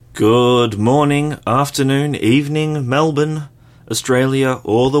Good morning, afternoon, evening, Melbourne, Australia,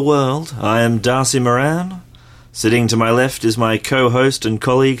 or the world. I am Darcy Moran. Sitting to my left is my co-host and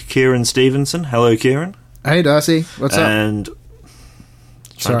colleague, Kieran Stevenson. Hello, Kieran. Hey, Darcy. What's up? And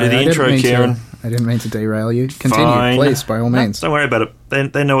sorry, do the intro, Kieran. I didn't mean to derail you. Continue, Fine. please, by all means. Don't worry about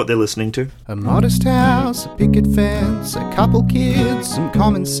it. They know what they're listening to. A modest house, a picket fence, a couple kids, some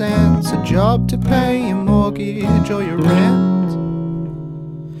common sense, a job to pay your mortgage or your rent.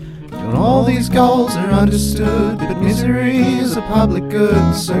 And all these goals are understood, but misery is a public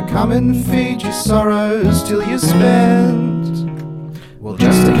good, so come and feed your sorrows till you're spent. Well,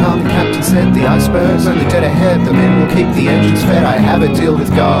 just to come, the captain said, the iceberg's only dead ahead, the men will keep the engines fed, I have a deal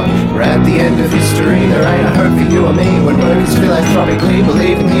with God. We're at the end of history, there ain't a hope for you or me, when workers philanthropically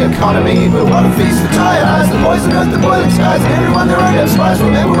believe in the economy. But what a feast for tired eyes, the poison earth, the boiling skies, and everyone their own spies.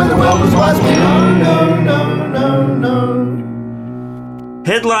 Remember when the world was wise? Well, no.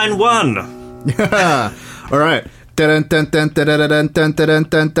 Headline 1. All right. Dun, dun, dun, dun, dun, dun, dun, dun,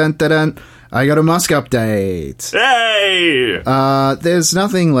 dun, dun, dun. I got a Musk update. Hey! There's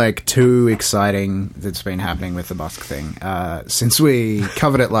nothing like too exciting that's been happening with the Musk thing since we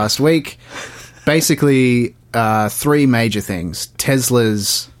covered it last week. Basically, 3 major things.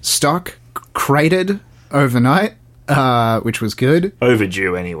 Tesla's stock cratered overnight, which was good.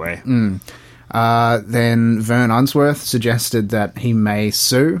 Overdue, anyway. Then Vern Unsworth suggested that he may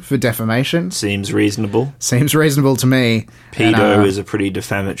sue for defamation. Seems reasonable. Seems reasonable to me. Pedo is a pretty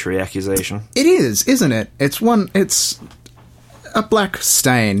defamatory accusation. It is, isn't it? It's a black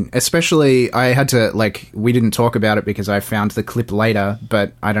stain. Especially, I had to, we didn't talk about it because I found the clip later,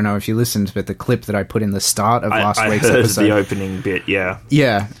 but I don't know if you listened, but the clip that I put in the start of last week's episode. I heard the opening bit, yeah.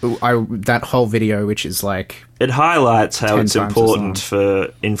 Yeah, that whole video, which is it highlights how 10 it's times important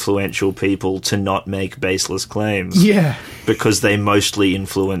for influential people to not make baseless claims. Yeah. Because they mostly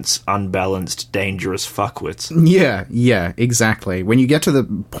influence unbalanced, dangerous fuckwits. Yeah, exactly. When you get to the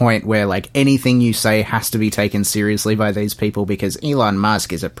point where, anything you say has to be taken seriously by these people because Elon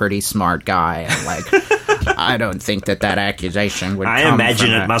Musk is a pretty smart guy, and, I don't think that accusation would I come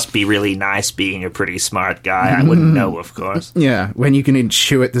imagine from it must be really nice being a pretty smart guy. I wouldn't know, of course. Yeah, when you can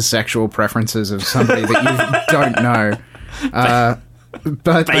intuit the sexual preferences of somebody that you don't know.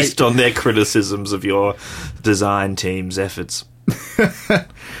 But based on their criticisms of your design team's efforts.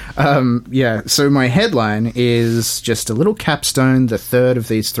 Yeah, so my headline is just a little capstone, the third of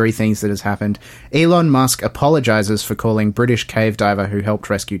these 3 things that has happened. Elon Musk apologizes for calling British cave diver who helped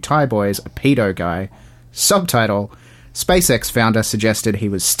rescue Thai boys a pedo guy. Subtitle: SpaceX founder suggested he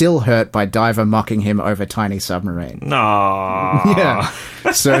was still hurt by diver mocking him over tiny submarine. No. Yeah.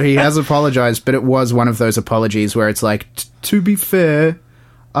 So he has apologized, but it was one of those apologies where it's to be fair,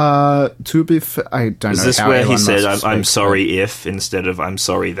 I don't know. Is this how where Elon he said, Musk I'm speaks, sorry if, instead of I'm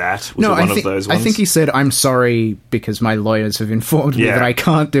sorry that? Was no, it one of those ones? I think he said, I'm sorry because my lawyers have informed me that I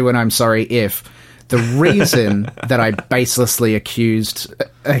can't do an I'm sorry if. The reason that I baselessly accused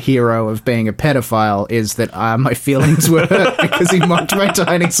a hero of being a pedophile is that my feelings were hurt because he mocked my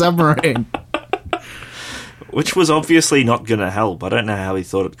tiny submarine. Which was obviously not going to help. I don't know how he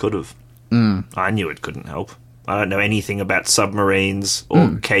thought it could have. I knew it couldn't help. I don't know anything about submarines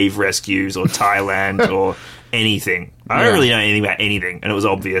or cave rescues or Thailand or anything. I don't really know anything about anything, and it was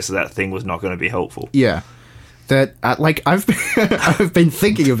obvious that thing was not going to be helpful. Yeah. That, I've been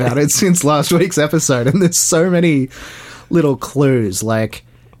thinking about it since last week's episode, and there's so many little clues.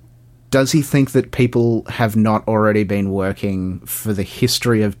 Does he think that people have not already been working for the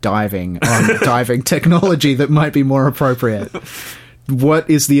history of diving on diving technology that might be more appropriate? What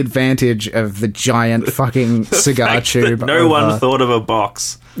is the advantage of the giant fucking cigar tube? No one thought of a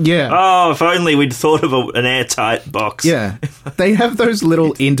box. Yeah. Oh, if only we'd thought of an airtight box. Yeah. They have those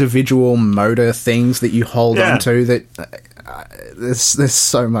little individual motor things that you hold onto that... there's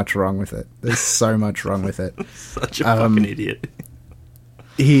so much wrong with it. There's so much wrong with it. Such a fucking idiot.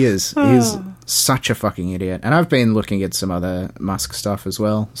 He is. He is such a fucking idiot. And I've been looking at some other Musk stuff as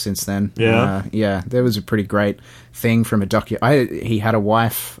well since then. Yeah? Yeah, there was a pretty great thing from a he had a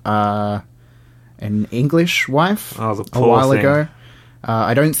wife, an English wife, a while thing. ago.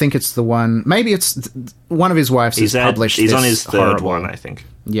 I don't think it's the one... Maybe it's... one of his wives has published He's this on his third horrible, one, I think.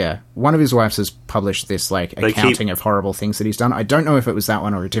 Yeah. One of his wives has published this, accounting of horrible things that he's done. I don't know if it was that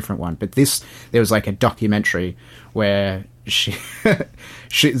one or a different one, but there was, a documentary where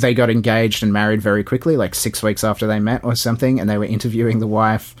they got engaged and married very quickly, 6 weeks after they met or something, and they were interviewing the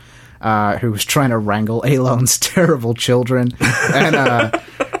wife, who was trying to wrangle Elon's terrible children.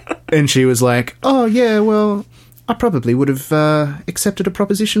 And she was like, oh, yeah, well... I probably would have accepted a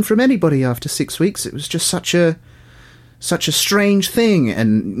proposition from anybody after 6 weeks. It was just such a such a strange thing.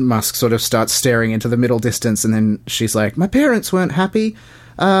 And Musk sort of starts staring into the middle distance, and then she's like, my parents weren't happy.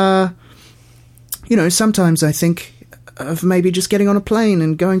 Sometimes I think of maybe just getting on a plane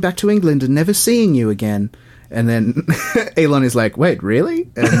and going back to England and never seeing you again. And then Elon is like, wait, really?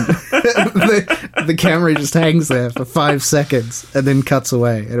 And the camera just hangs there for 5 seconds and then cuts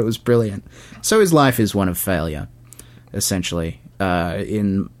away. And it was brilliant. So his life is one of failure, essentially,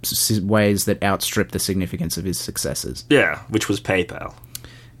 in ways that outstrip the significance of his successes. Yeah, which was PayPal.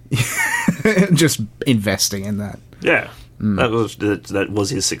 Just investing in that. Yeah, that was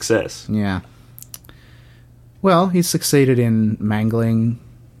his success. Yeah. Well, he's succeeded in mangling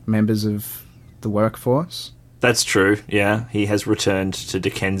members of the workforce. That's true, yeah. He has returned to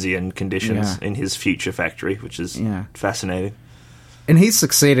Dickensian conditions in his future factory, which is fascinating. And he's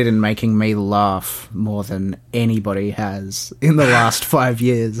succeeded in making me laugh more than anybody has in the last 5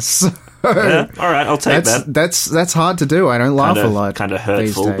 years. So yeah, all right, I'll take that. That's hard to do. I don't laugh a lot. Kind of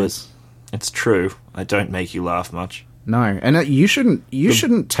hurtful, but it's true. I don't make you laugh much. No, and you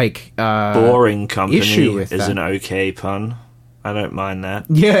shouldn't take boring company issue with is that. an okay pun. I don't mind that.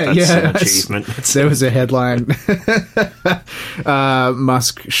 Yeah, That's an achievement. There was a headline.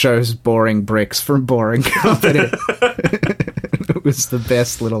 Musk shows boring bricks from boring company. It was the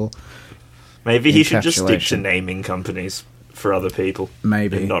best little. Maybe he should just stick to naming companies for other people.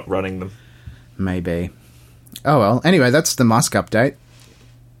 Maybe. And not running them. Maybe. Oh well. Anyway, that's the Musk update.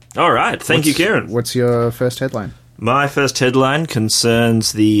 All right. Thank you, Kieran. What's your first headline? My first headline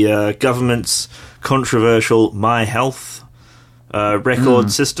concerns the government's controversial My Health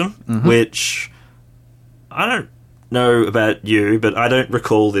record system, which I don't know about you, but I don't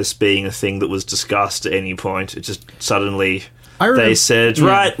recall this being a thing that was discussed at any point. It just suddenly they said,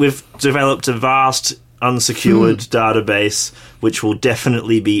 right, we've developed a vast unsecured database which will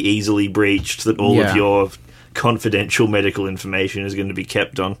definitely be easily breached, that all of your confidential medical information is going to be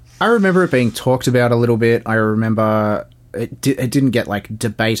kept on. I remember it being talked about a little bit. I remember it didn't get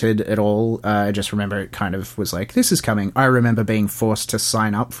debated at all. I just remember it kind of was like, this is coming. I remember being forced to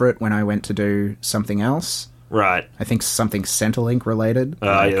sign up for it when I went to do something else. Right. I think something Centrelink related.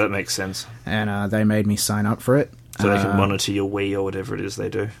 Yeah, that makes sense. And they made me sign up for it. So they can monitor your Wii or whatever it is they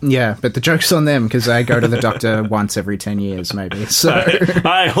do. Yeah, but the joke's on them, because I go to the doctor once every 10 years, maybe. So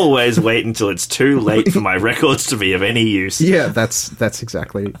I always wait until it's too late for my records to be of any use. Yeah, that's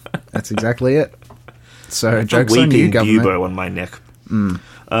exactly it. So joke's on you, government. Bubo on my neck.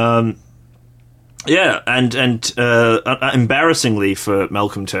 Yeah, and embarrassingly for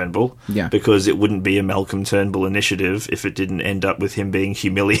Malcolm Turnbull, because it wouldn't be a Malcolm Turnbull initiative if it didn't end up with him being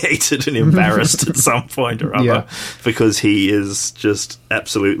humiliated and embarrassed at some point or other, because he is just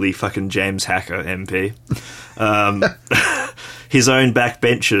absolutely fucking James Hacker MP. His own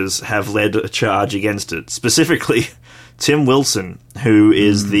backbenchers have led a charge against it, specifically Tim Wilson, who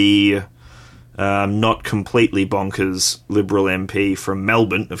is the not completely bonkers Liberal MP from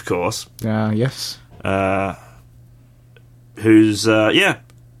Melbourne, of course. Yes. Who's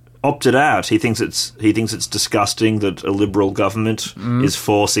opted out. He thinks it's disgusting that a Liberal government is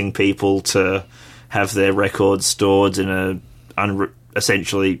forcing people to have their records stored in a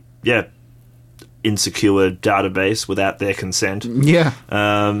essentially insecure database without their consent. Yeah.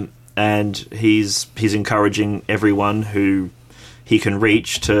 And he's encouraging everyone who he can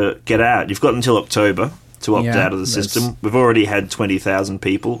reach to get out. You've got until October to opt out of the system. We've already had 20,000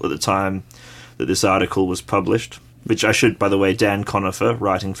 people at the time that this article was published, which I should, by the way, Dan Conifer,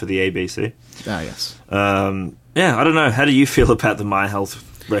 writing for the ABC. Yes. Yeah, I don't know. How do you feel about the My Health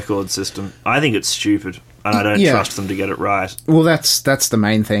record system? I think it's stupid, and I don't trust them to get it right. Well, that's the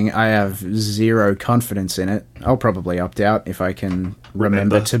main thing. I have zero confidence in it. I'll probably opt out if I can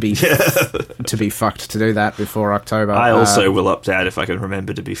remember to be to be fucked to do that before October. I also will opt out if I can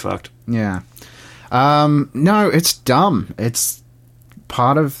remember to be fucked. Yeah. No, it's dumb. It's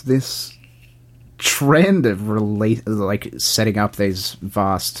part of this trend of setting up these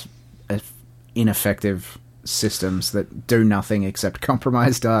vast, ineffective systems that do nothing except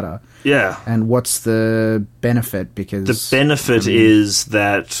compromise data. Yeah. And what's the benefit? Because the benefit is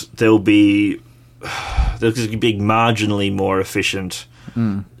that there'll be marginally more efficient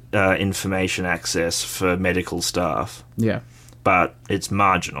information access for medical staff. Yeah. But it's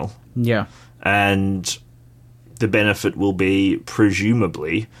marginal. Yeah. And the benefit will be,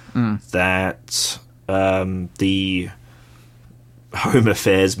 presumably, that the Home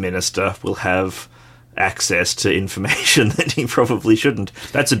Affairs Minister will have access to information that he probably shouldn't.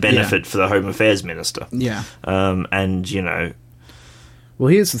 That's a benefit for the Home Affairs Minister. Yeah. And, Well,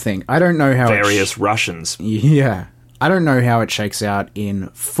 here's the thing. I don't know how... Various Russians. Yeah. I don't know how it shakes out in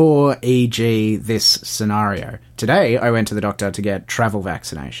 4EG this scenario. Today, I went to the doctor to get travel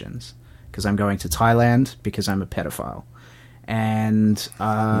vaccinations because I'm going to Thailand because I'm a pedophile. And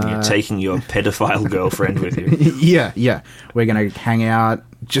you're taking your pedophile girlfriend with you. Yeah. We're going to hang out,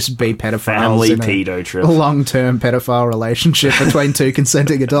 just be pedophiles. Family pedo trip. A long-term pedophile relationship between two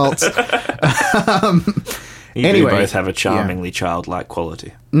consenting adults. You both have a charmingly childlike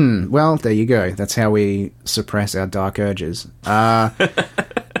quality. Well, there you go. That's how we suppress our dark urges.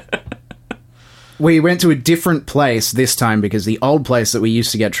 We went to a different place this time because the old place that we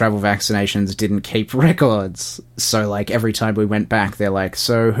used to get travel vaccinations didn't keep records. So, like, every time we went back, they're like,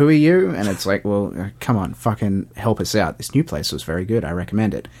 so who are you? And it's like, well, come on, fucking help us out. This new place was very good. I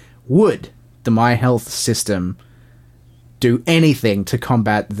recommend it. Would the My Health system do anything to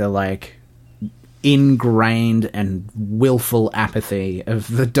combat the, like, ingrained and willful apathy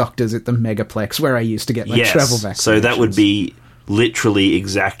of the doctors at the Megaplex where I used to get my travel vaccinations? So that would be literally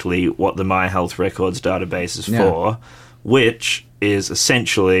exactly what the My Health Records database is for, which is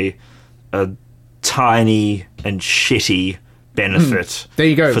essentially a tiny and shitty benefit there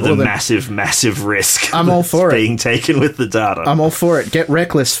you go. For the massive risk I'm all for being taken with the data. I'm all for it. Get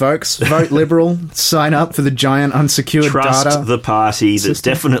reckless, folks. Vote Liberal. Sign up for the giant unsecured Trust data. the party that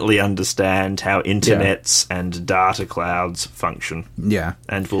definitely understand how internets and data clouds function. Yeah.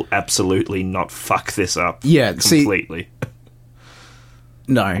 And will absolutely not fuck this up See, completely.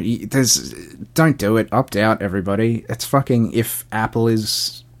 no, don't do it. Opt out, everybody. It's fucking, if Apple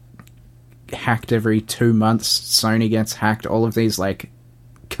is hacked every 2 months, Sony gets hacked, all of these, like,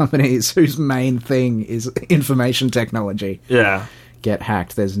 companies whose main thing is information technology get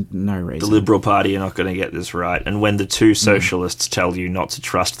hacked. There's no reason. The Liberal Party are not going to get this right. And when the two socialists tell you not to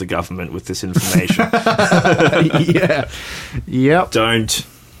trust the government with this information... Yep. Don't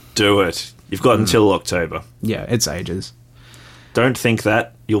do it. You've got until October. Yeah, it's ages. Don't think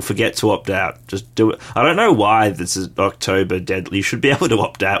that. You'll forget to opt out. Just do it. I don't know why this is October deadly. You should be able to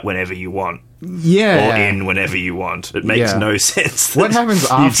opt out whenever you want. Yeah. Or in whenever you want. It makes no sense. What happens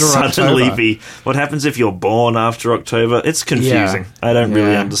after October? What happens if you're born after October? It's confusing. I don't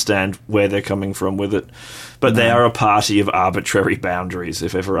really understand where they're coming from with it. But they are a party of arbitrary boundaries,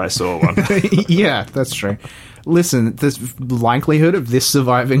 if ever I saw one. Yeah, that's true. Listen, the likelihood of this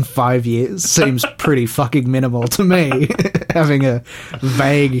surviving 5 years seems pretty fucking minimal to me. Having a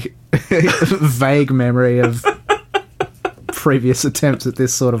vague memory of previous attempts at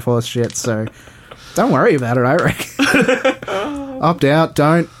this sort of horse shit, so don't worry about it, I reckon. Opt out,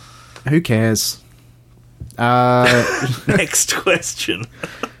 don't. Who cares? Next question.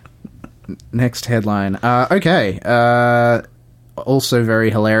 Next headline. Okay. Also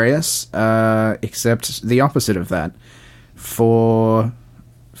very hilarious, except the opposite of that.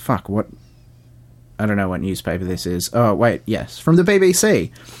 What? I don't know what newspaper this is. Oh, wait, yes, from the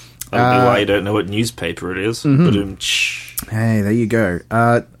BBC. I don't know why you don't know what newspaper it is. But hey, there you go.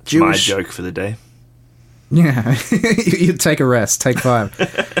 My joke for the day. Yeah, you take a rest. Take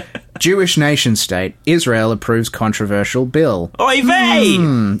 5. Jewish nation state. Israel approves controversial bill. Oy vey!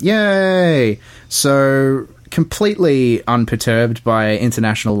 Yay! So, completely unperturbed by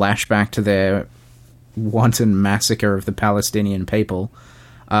international lashback to their wanton massacre of the Palestinian people.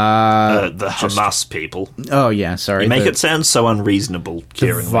 The Hamas people. Oh, yeah, sorry. You make it sound so unreasonable,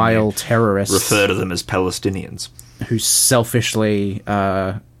 Kieran. The vile terrorists. Refer to them as Palestinians. Who selfishly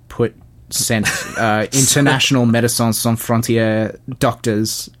sent international Médecins Sans Frontières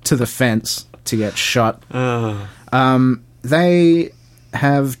doctors to the fence to get shot. They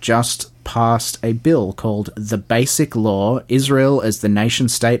have just passed a bill called the Basic Law, Israel as the Nation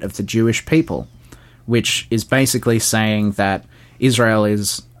State of the Jewish People, which is basically saying that Israel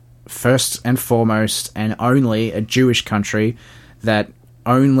is first and foremost and only a Jewish country, that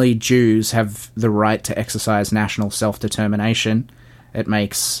only Jews have the right to exercise national self-determination. It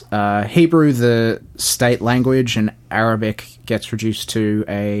makes Hebrew the state language, and Arabic gets reduced to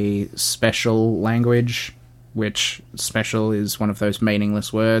a special language, which special is one of those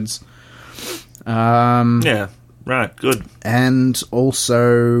meaningless words. Yeah, right, good. And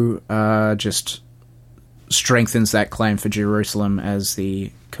also just strengthens that claim for Jerusalem as the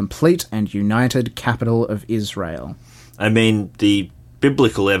complete and united capital of Israel. I mean, the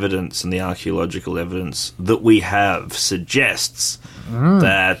biblical evidence and the archaeological evidence that we have suggests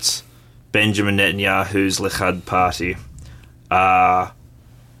that Benjamin Netanyahu's Lichad party are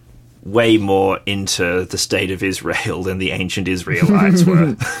way more into the state of Israel than the ancient Israelites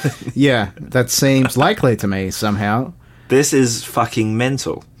were. Yeah, that seems likely to me somehow. This is fucking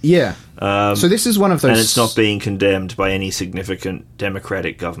mental. Yeah. So this is one of those... And it's not being condemned by any significant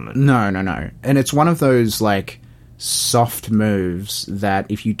democratic government. No. And it's one of those, like, soft moves that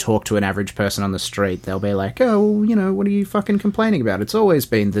if you talk to an average person on the street, they'll be like, oh, well, you know, what are you fucking complaining about? It's always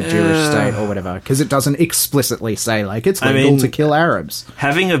been the Jewish state or whatever, because it doesn't explicitly say, like, it's legal to kill Arabs.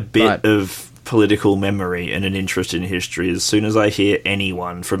 Having a bit of political memory and an interest in history, as soon as I hear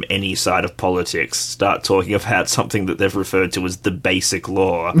anyone from any side of politics start talking about something that they've referred to as the basic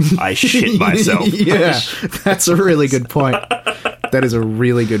law, I shit myself. Yeah, that's a really good point. That is a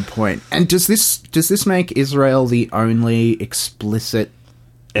really good point. And does this make Israel the only explicit,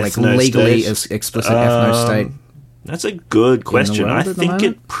 like legally explicit ethno state? That's a good question. I think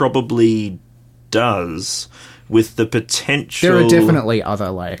it probably does, with the potential. There are definitely other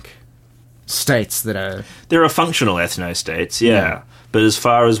like states that are. There are functional ethno states, yeah. But as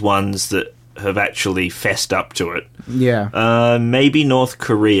far as ones that have actually fessed up to it, maybe North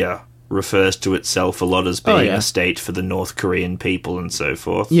Korea refers to itself a lot as being a state for the North Korean people and so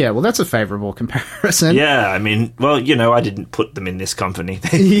forth. Yeah, well, that's a favourable comparison. Yeah, I mean, well, you know, I didn't put them in this company.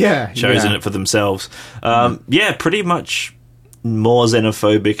 They've chosen it for themselves. Yeah, pretty much more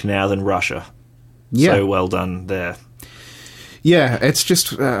xenophobic now than Russia. Yeah. So well done there. Yeah, it's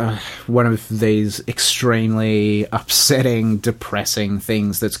just one of these extremely upsetting, depressing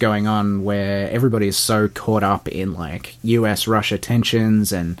things that's going on where everybody is so caught up in, like, US-Russia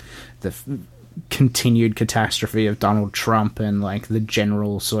tensions and the continued catastrophe of Donald Trump and, like, the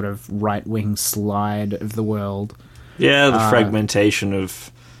general sort of right-wing slide of the world. Yeah, the fragmentation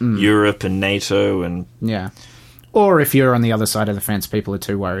of Europe and NATO and... Yeah. Or if you're on the other side of the fence, people are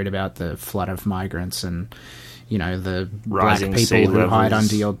too worried about the flood of migrants and... You know, the rising black people who hide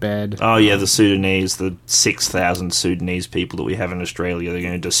under your bed. Oh, yeah, the Sudanese, the 6,000 Sudanese people that we have in Australia, they're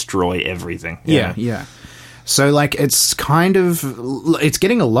going to destroy everything. Yeah. So, like, it's kind of... It's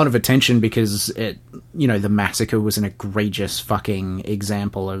getting a lot of attention because, the massacre was an egregious fucking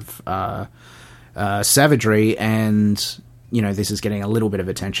example of savagery, and... You know, this is getting a little bit of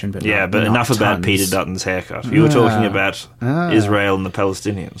attention, but but enough about Peter Dutton's haircut. You were talking about Israel and the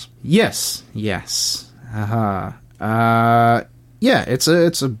Palestinians. Yes. It's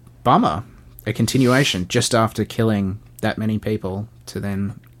a bummer. A continuation just after killing that many people to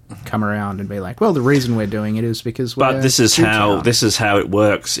then come around and be like, well, the reason we're doing it is because we're... But this is how it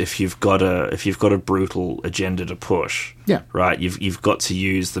works if you've got a brutal agenda to push. Yeah. Right? You've got to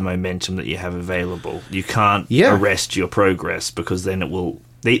use the momentum that you have available. You can't arrest your progress because then it will...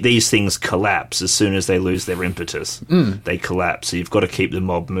 These things collapse as soon as they lose their impetus. They collapse, so you've got to keep the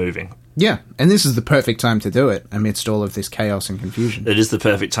mob moving. Yeah, and this is the perfect time to do it amidst all of this chaos and confusion. It is the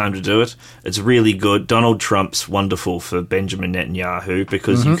perfect time to do it. It's really good. Donald Trump's wonderful for Benjamin Netanyahu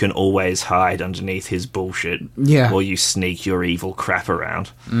because you can always hide underneath his bullshit while you sneak your evil crap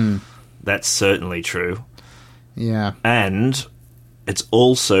around. That's certainly true. Yeah. And it's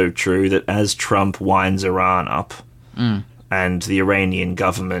also true that as Trump winds Iran up... and the Iranian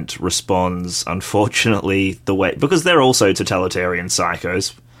government responds, unfortunately, the way... Because they're also totalitarian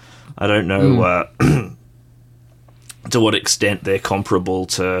psychos. I don't know to what extent they're comparable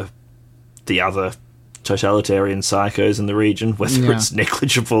to the other totalitarian psychos in the region, whether it's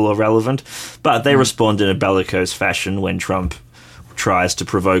negligible or relevant. But they respond in a bellicose fashion when Trump tries to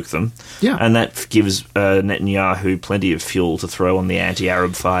provoke them. Yeah. And that gives Netanyahu plenty of fuel to throw on the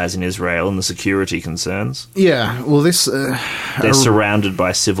anti-Arab fires in Israel and the security concerns. Yeah, well, this... They're surrounded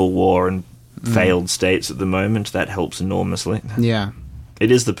by civil war and failed states at the moment. That helps enormously. Yeah. It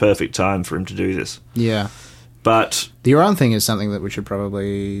is the perfect time for him to do this. Yeah. But... The Iran thing is something that we should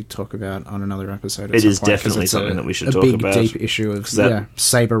probably talk about on another episode. It is definitely something that we should talk about. A big, deep issue of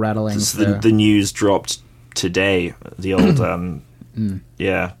saber rattling. The news dropped today. The old...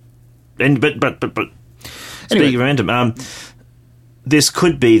 Yeah. And but speaking of random, this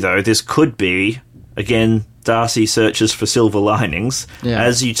could be, again, Darcy searches for silver linings. Yeah.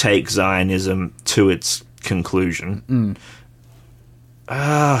 As you take Zionism to its conclusion...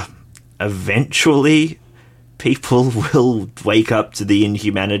 eventually people will wake up to the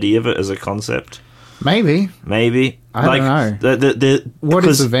inhumanity of it as a concept. Maybe. I don't know. What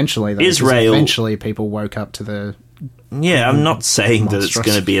is eventually, though? Israel... Eventually people woke up to the... Yeah, I'm not saying that it's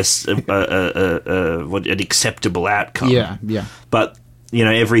going to be an acceptable outcome. Yeah. But,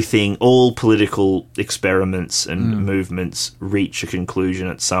 all political experiments and movements reach a conclusion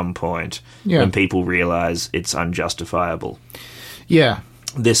at some point when people realise it's unjustifiable. Yeah.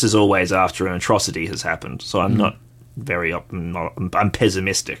 This is always after an atrocity has happened, so I'm not very I'm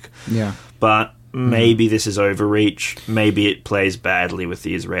pessimistic. Yeah. But maybe this is overreach. Maybe it plays badly with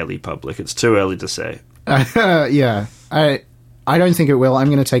the Israeli public. It's too early to say. Yeah. I don't think it will. I'm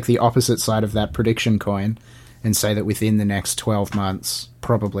going to take the opposite side of that prediction coin and say that within the next 12 months,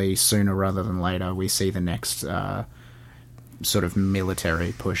 probably sooner rather than later, we see the next sort of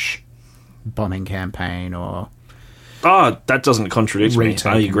military push, bombing campaign, or... Oh, that doesn't contradict me.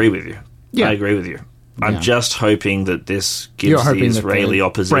 I agree with you. Yeah. I agree with you. I'm just hoping that this gives the Israeli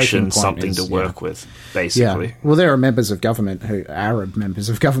opposition something to work with, basically. Yeah. Well, there are Arab members of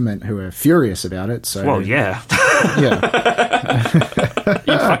government who are furious about it. So, well, yeah. Yeah.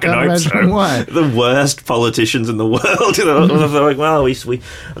 You fucking hope so. Why. The worst politicians in the world. They're like, well,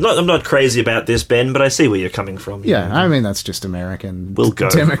 I'm not crazy about this, Ben, but I see where you're coming from. Yeah, I mean, that's just American go.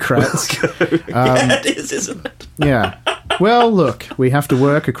 Democrats. We'll go. Yeah, it is, isn't it? Yeah. Well, look, we have to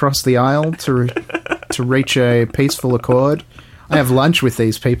work across the aisle to reach a peaceful accord. I have lunch with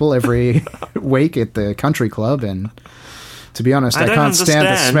these people every week at the country club, and to be honest, I can't stand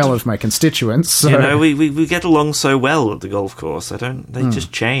the smell of my constituents. So. You know, we get along so well at the golf course. They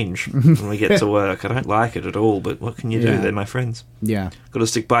just change when we get to work. I don't like it at all, but what can you do? They're my friends. Yeah. Got to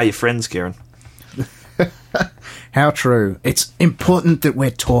stick by your friends, Kieran. How true. It's important that we're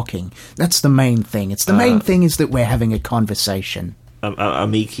talking. That's the main thing. It's the main thing is that we're having a conversation.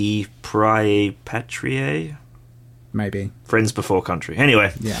 Amici prae patriae? Maybe. Friends before country.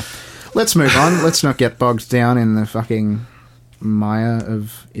 Anyway. Yeah. Let's move on. Let's not get bogged down in the fucking mire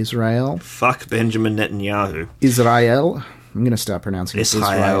of Israel. Fuck Benjamin Netanyahu. Israel. I'm going to start pronouncing it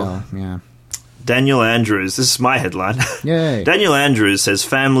Israel. Yeah. Daniel Andrews, this is my headline. Yay. Daniel Andrews says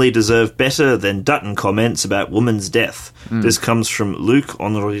family deserve better than Dutton comments about woman's death. This comes from Luc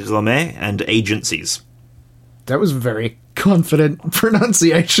Henri Romet and agencies. That was a very confident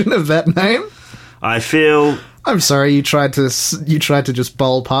pronunciation of that name. I feel... I'm sorry, you tried to just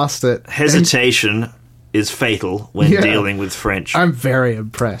bowl past it. Hesitation is fatal when dealing with French. I'm very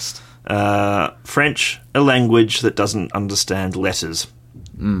impressed. French, a language that doesn't understand letters.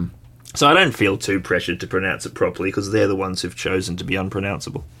 So I don't feel too pressured to pronounce it properly because they're the ones who've chosen to be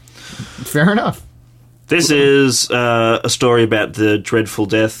unpronounceable. Fair enough. This is a story about the dreadful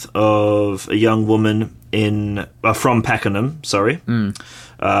death of a young woman from Pakenham,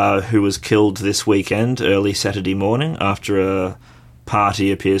 who was killed this weekend, early Saturday morning, after a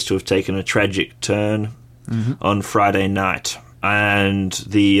party appears to have taken a tragic turn on Friday night. And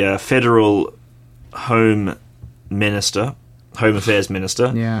the federal Home Affairs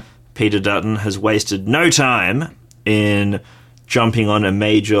Minister, Peter Dutton, has wasted no time in jumping on a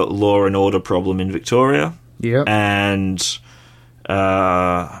major law and order problem in Victoria and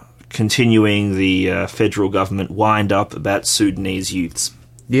continuing the federal government wind up about Sudanese youths.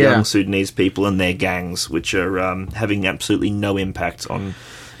 Young Sudanese people and their gangs, which are having absolutely no impact on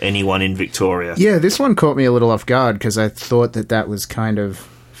anyone in Victoria. Yeah, this one caught me a little off guard because I thought that was kind of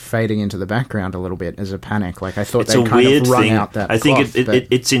fading into the background a little bit as a panic. Like, I thought they kind of wrung out that I think cloth,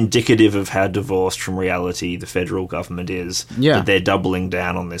 it's indicative of how divorced from reality the federal government is. Yeah. That they're doubling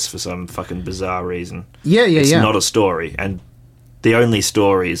down on this for some fucking bizarre reason. It's not a story, and the only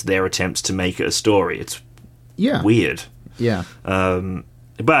story is their attempts to make it a story. It's weird. Yeah.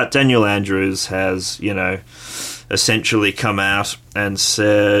 But Daniel Andrews has, essentially come out and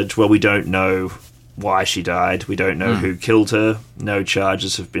said, well, we don't know why she died. We don't know who killed her. No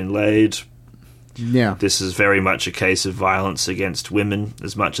charges have been laid. Yeah. This is very much a case of violence against women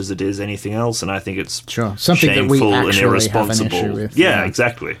as much as it is anything else, and I think it's something shameful that we and actually irresponsible. have an issue with. Yeah,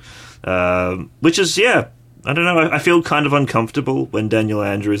 exactly. Which is, I don't know, I feel kind of uncomfortable when Daniel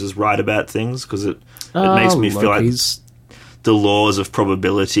Andrews is right about things, because it makes me feel like the laws of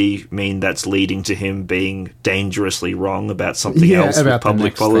probability mean that's leading to him being dangerously wrong about something else about with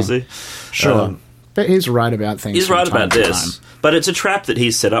public policy. Sure. But he's right about things. He's right about this. But it's a trap that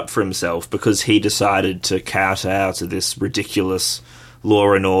he's set up for himself because he decided to kowtow to this ridiculous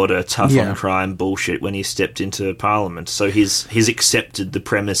law and order, tough on crime bullshit when he stepped into Parliament. So he's accepted the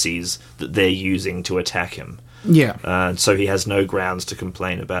premises that they're using to attack him. Yeah. So he has no grounds to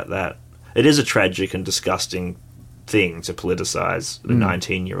complain about that. It is a tragic and disgusting thing to politicise the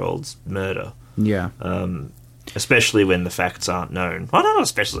 19-year-old's murder. Yeah. Especially when the facts aren't known. Well, not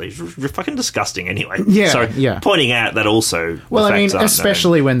especially. It's fucking disgusking anyway. Yeah, so pointing out that also well, the facts aren't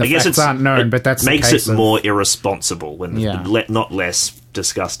especially known. when the facts aren't known, but that's makes the case it more irresponsible when not less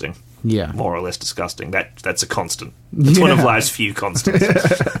disgusting. Yeah. More or less disgusting. That's a constant. It's one of life's few constants.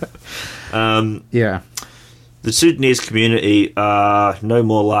 Yeah. The Sudanese community are no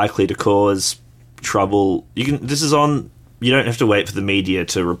more likely to cause trouble. You don't have to wait for the media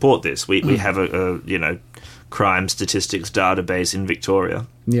to report this. We have a crime statistics database in Victoria.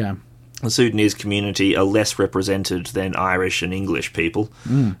 Yeah. The Sudanese community are less represented than Irish and English people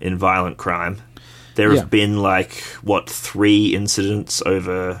in violent crime. There have been 3 incidents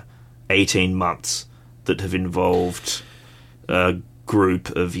over 18 months that have involved a group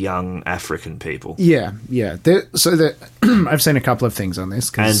of young African people. Yeah. I've seen a couple of things on this,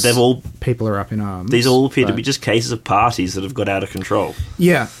 And because they've all... people are up in arms. These all appear to be just cases of parties that have got out of control.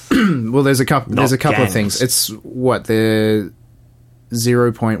 Yeah. Well, there's a couple Not of gangs. things. It's the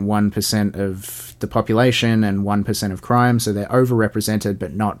 0.1% of the population and 1% of crime, so they're overrepresented,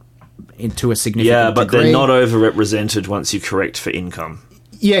 but not to a significant Yeah, but degree. they're not overrepresented once you correct for income.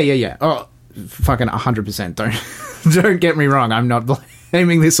 Yeah. Oh, fucking 100%. Don't get me wrong. I'm not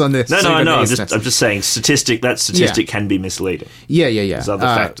blaming this on this. No, I know. I'm Sudanese. just saying that statistic can be misleading. Yeah. There's other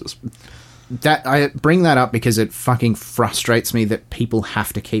factors. That I bring that up because it fucking frustrates me that people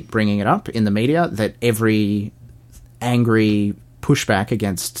have to keep bringing it up in the media, that every angry pushback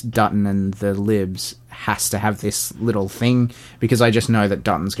against Dutton and the Libs has to have this little thing, because I just know that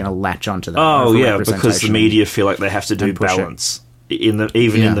Dutton's going to latch onto that. Oh, yeah, because the overrepresentation. media feel like they have to do and push it. balance. Even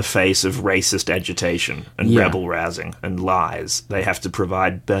Yeah. in the face of racist agitation and Yeah. rebel-rousing and lies, they have to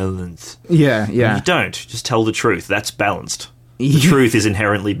provide balance. Yeah. You don't. Just tell the truth. That's balanced. The Yeah. truth is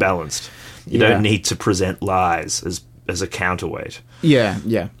inherently balanced. You Yeah. don't need to present lies as a counterweight. Yeah.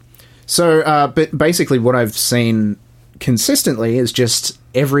 So, but basically what I've seen consistently is just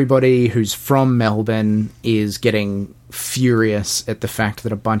everybody who's from Melbourne is getting furious at the fact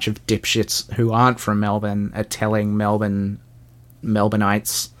that a bunch of dipshits who aren't from Melbourne are telling Melbourneites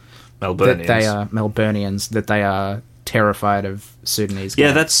Melburnians. that they are Melburnians, that they are terrified of Sudanese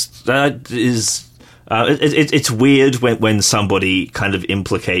Yeah, gangs. that is. It's weird when somebody kind of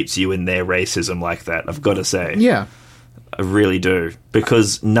implicates you in their racism like that. I've got to say, Yeah. I really do,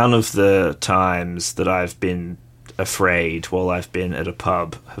 because none of the times that I've been afraid while I've been at a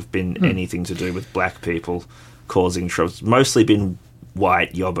pub have been anything to do with black people causing trouble. It's mostly been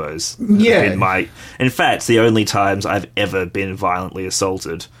white yobbos. Yeah. In fact, the only times I've ever been violently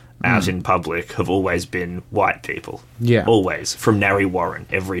assaulted out in public have always been white people. Yeah. Always. From Narry Warren,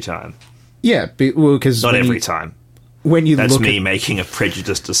 every time. Yeah, because Not every time. when you That's look me at, making a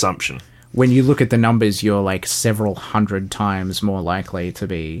prejudiced assumption. when you look at the numbers, you're like several hundred times more likely to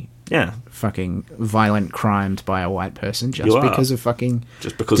be Yeah. fucking violent crimed by a white person just You are. because of fucking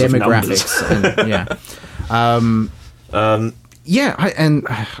Just because of demographics. And, yeah.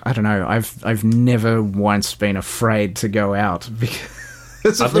 I don't know. I've never once been afraid to go out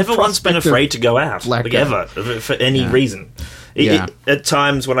because I've never once been afraid to go out, black like guy. ever, for any reason. Yeah. At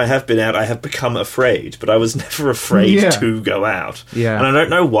times when I have been out, I have become afraid, but I was never afraid Yeah. to go out. Yeah. And I don't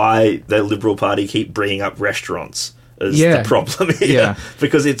know why the Liberal Party keep bringing up restaurants as Yeah. the problem here, Yeah.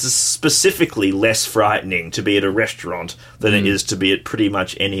 because it's specifically less frightening to be at a restaurant than it is to be at pretty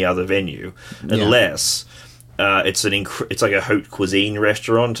much any other venue, unless it's like a haute cuisine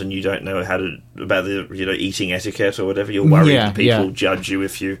restaurant, and you don't know about the eating etiquette or whatever. You're worried that people judge you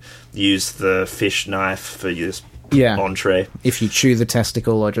if you use the fish knife for your entree. If you chew the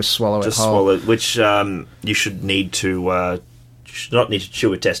testicle or just swallow Just it whole. swallow, which you should not need to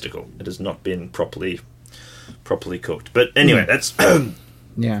chew a testicle. It has not been properly cooked. But anyway, that's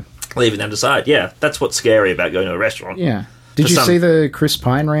Yeah. leaving that aside. Yeah, that's what's scary about going to a restaurant. Yeah. Did For you some- see the Chris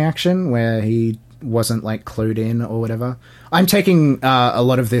Pine reaction where he wasn't like clued in or whatever? I'm taking a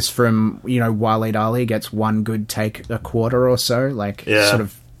lot of this from, Waleed Ali gets one good take a quarter or so, like sort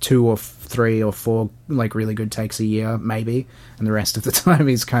of 2 or 3 or 4 like really good takes a year maybe, and the rest of the time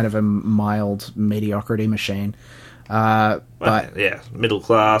he's kind of a mild mediocrity machine. But yeah, middle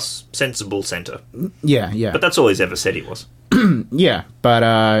class, sensible centre. yeah. But that's all he's ever said he was. Yeah,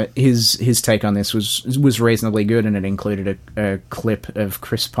 but his take on this was reasonably good, and it included a clip of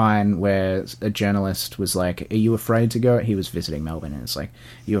Chris Pine where a journalist was like, "Are you afraid to go?" He was visiting Melbourne, and it's like,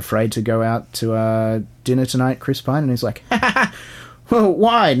 "Are you afraid to go out to dinner tonight, Chris Pine?" And he's like, "Well,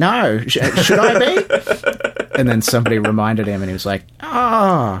 why? No, should I be?" And then somebody reminded him, and he was like,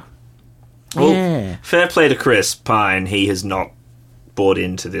 "Ah, Well, yeah, fair play to Chris Pine. He has not bought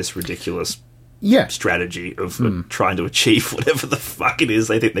into this ridiculous yeah, strategy of trying to achieve whatever the fuck it is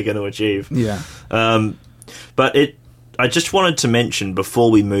they think they're going to achieve. yeah, But I just wanted to mention before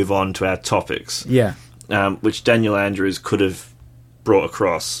we move on to our topics, yeah, which Daniel Andrews could have brought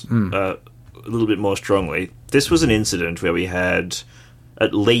across a little bit more strongly. This was an incident where we had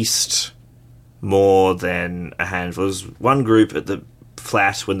at least more than a handful. There was one group at the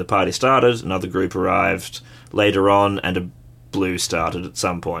flat when the party started, another group arrived later on, and a blue started at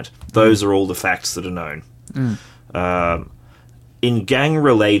some point. Those are all the facts that are known. In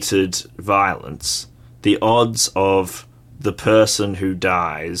gang-related violence, the odds of the person who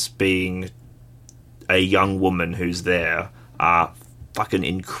dies being a young woman who's there are fucking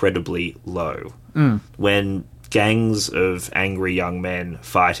incredibly low. When gangs of angry young men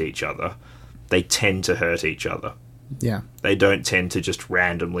fight each other, they tend to hurt each other. Yeah. They don't tend to just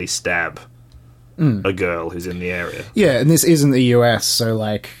randomly stab a girl who's in the area. Yeah, and this isn't the US, so,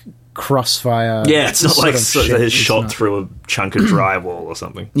 like, crossfire... Yeah, it's not like they're shot not... through a chunk of drywall or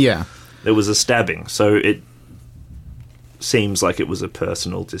something. Yeah. There was a stabbing, so it seems like it was a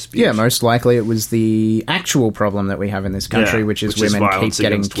personal dispute. Yeah, most likely it was the actual problem that we have in this country, which is women keep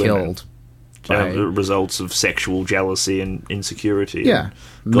getting killed. By results of sexual jealousy and insecurity. Yeah.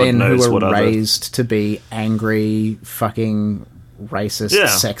 And God men knows who what are other... raised to be angry, fucking racist,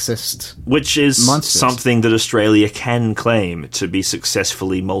 sexist which is monsters. Something that Australia can claim to be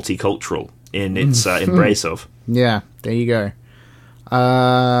successfully multicultural in its embrace of. Yeah, there you go.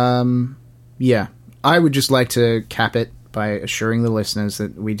 Yeah. I would just like to cap it by assuring the listeners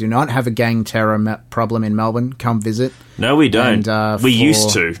that we do not have a gang terror problem in Melbourne. Come visit. No, we don't. And, we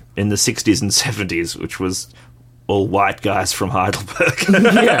used to in the 60s and 70s, which was all white guys from Heidelberg.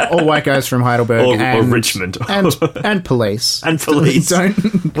 Yeah, all white guys from Heidelberg. Or Richmond. And police. And police.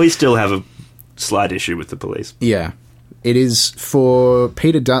 Don't... We still have a slight issue with the police. Yeah. It is for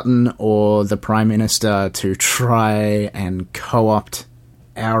Peter Dutton or the Prime Minister to try and co-opt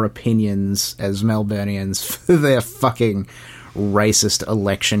our opinions as Melburnians for their fucking racist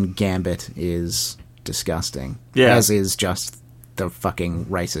election gambit is disgusting. Yeah. As is just the fucking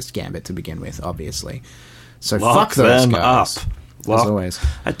racist gambit to begin with, obviously. So Lock fuck those them guys. up. As always.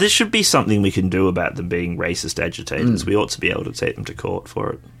 This should be something we can do about them being racist agitators. We ought to be able to take them to court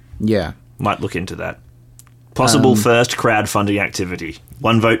for it. Yeah. Might look into that. Possible first crowdfunding activity.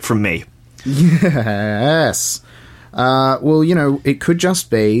 1 vote from me. Yes. Well, you know, it could just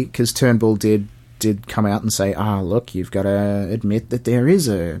be because Turnbull did come out and say, look, you've got to admit that there is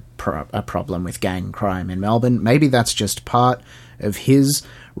a problem with gang crime in Melbourne. Maybe that's just part of his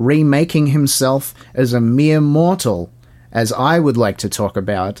remaking himself as a mere mortal, as I would like to talk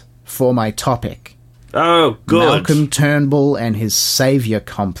about for my topic. Oh, good. Malcolm Turnbull and his saviour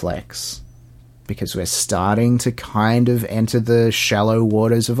complex. Because we're starting to kind of enter the shallow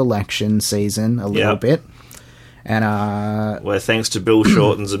waters of election season a little bit. And where thanks to Bill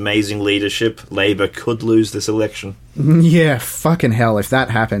Shorten's amazing leadership, Labour could lose this election. Yeah, fucking hell, if that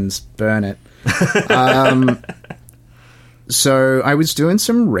happens, burn it. So I was doing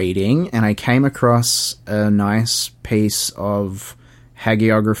some reading and I came across a nice piece of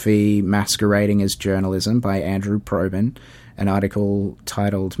hagiography masquerading as journalism by Andrew Probyn, an article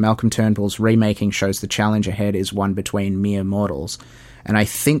titled Malcolm Turnbull's Remaking Shows the Challenge Ahead is One Between Mere Mortals. And I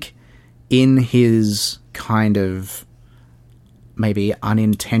think in his kind of maybe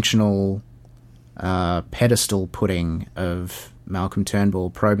unintentional pedestal putting of Malcolm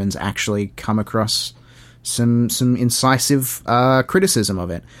Turnbull, Probyn's actually come across some incisive criticism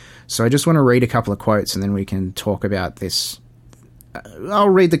of it. So I just want to read a couple of quotes and then we can talk about this. I'll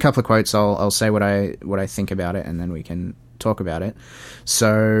read the couple of quotes, I'll say what I think about it, and then we can talk about it.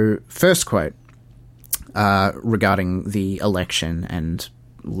 So, first quote regarding the election and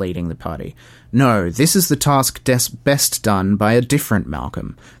leading the party. No, this is the task best done by a different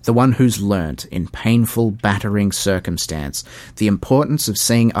Malcolm, the one who's learnt, in painful, battering circumstance, the importance of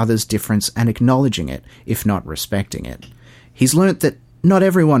seeing others' difference and acknowledging it, if not respecting it. He's learnt that not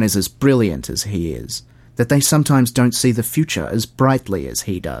everyone is as brilliant as he is, that they sometimes don't see the future as brightly as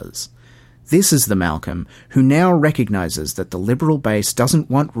he does. This is the Malcolm who now recognises that the Liberal base doesn't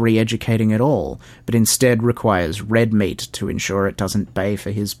want re-educating at all, but instead requires red meat to ensure it doesn't bay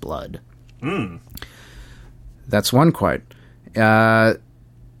for his blood. That's one quote.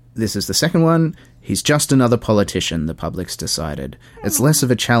 This is the second one. He's just another politician, the public's decided. It's less of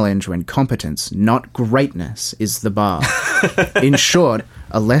a challenge when competence, not greatness, is the bar. In short,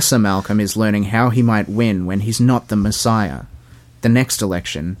 a lesser Malcolm is learning how he might win when he's not the Messiah. The next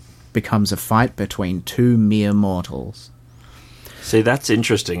election becomes a fight between two mere mortals. See, that's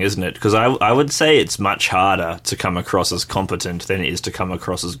interesting, isn't it? Because I would say it's much harder to come across as competent than it is to come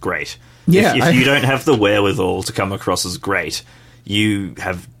across as great. Yeah, if you don't have the wherewithal to come across as great, you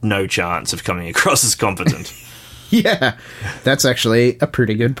have no chance of coming across as competent. Yeah, that's actually a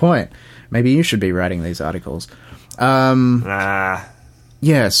pretty good point. Maybe you should be writing these articles. Yeah,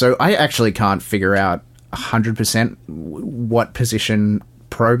 so I actually can't figure out 100% what position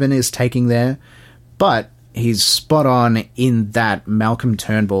Probyn is taking there, but he's spot on in that Malcolm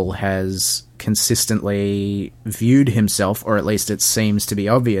Turnbull has consistently viewed himself, or at least it seems to be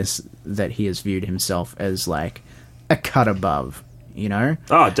obvious that he has viewed himself as like a cut above, you know?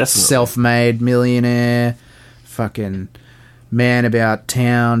 Oh, definitely. Self-made millionaire, fucking man about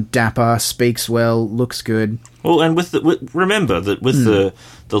town, dapper, speaks well, looks good. Well, and remember that with the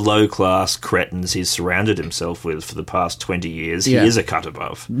low-class cretins he's surrounded himself with for the past 20 years, he is a cut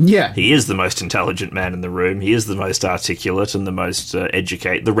above. Yeah. He is the most intelligent man in the room. He is the most articulate and the most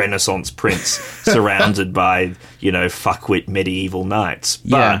educated, the Renaissance prince, surrounded by, fuckwit medieval knights.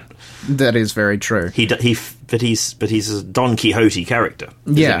 But that is very true. But he's a Don Quixote character,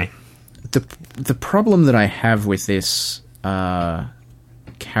 isn't he? The problem that I have with this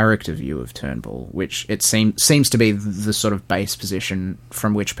character view of Turnbull, which it seems to be the sort of base position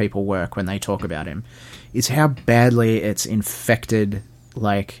from which people work when they talk about him, is how badly it's infected,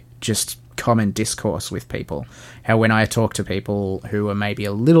 just common discourse with people. How when I talk to people who are maybe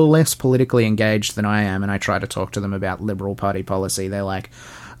a little less politically engaged than I am, and I try to talk to them about Liberal Party policy, they're like,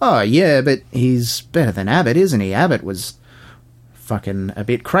 oh yeah, but he's better than Abbott, isn't he? Abbott was fucking a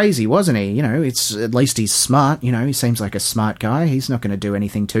bit crazy, wasn't he? It's at least he's smart. He seems like a smart guy. He's not going to do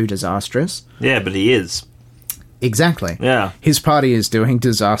anything too disastrous. Yeah, but he is. Exactly. Yeah. His party is doing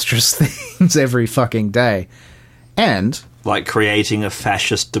disastrous things every fucking day. And... like creating a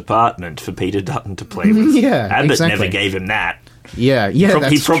fascist department for Peter Dutton to play with. Yeah, Abbott exactly. never gave him that. Yeah,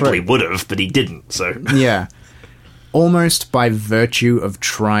 He probably would have, but he didn't, so... Yeah. Almost by virtue of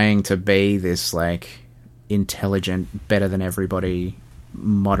trying to be this, intelligent, better than everybody,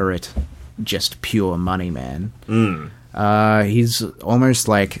 moderate, just pure money man. He's almost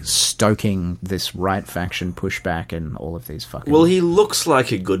stoking this right faction pushback and all of these fucking... Well, he looks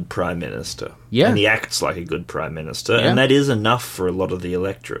like a good prime minister. Yeah. And he acts like a good prime minister, Yeah. and that is enough for a lot of the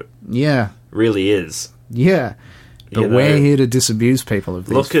electorate. Yeah. Really is. Yeah. But we're here to disabuse people of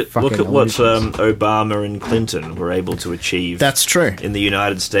these Look at what illusions. Obama and Clinton were able to achieve. That's true. In the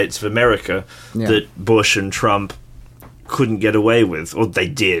United States of America, Yeah. that Bush and Trump couldn't get away with, or they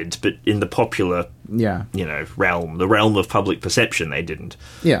did, but in the popular, realm, the realm of public perception, they didn't.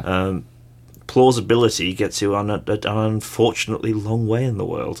 Yeah. Plausibility gets you on an unfortunately long way in the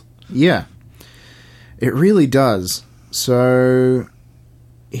world. Yeah. It really does. So...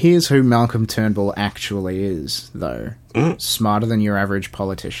 here's who Malcolm Turnbull actually is, though. Smarter than your average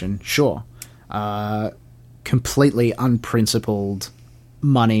politician, sure. Completely unprincipled,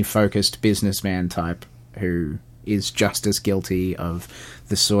 money-focused businessman type who is just as guilty of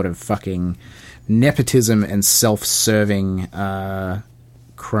the sort of fucking nepotism and self-serving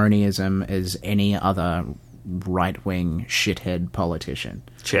cronyism as any other right-wing shithead politician.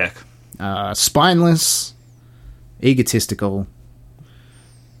 Check. Spineless, egotistical,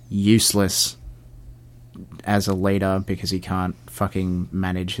 useless as a leader because he can't fucking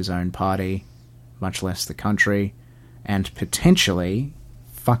manage his own party, much less the country, and potentially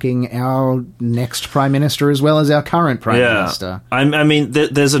fucking our next Prime Minister as well as our current Prime Minister. I mean,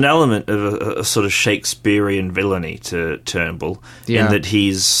 there's an element of a sort of Shakespearean villainy to Turnbull in that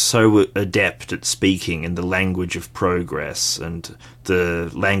he's so adept at speaking in the language of progress and the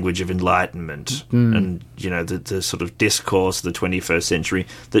language of enlightenment and, the sort of discourse of the 21st century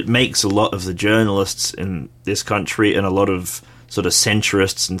that makes a lot of the journalists in this country and a lot of sort of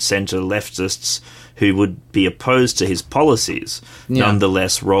centrists and centre-leftists who would be opposed to his policies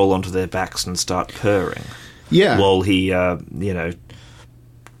nonetheless roll onto their backs and start purring while he,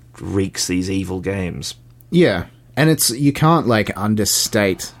 wreaks these evil games. Yeah, and you can't,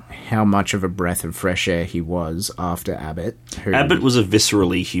 understate how much of a breath of fresh air he was after Abbott. Abbott was a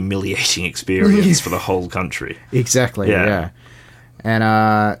viscerally humiliating experience for the whole country. Exactly, yeah.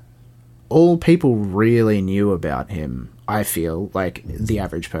 And all people really knew about him, I feel, the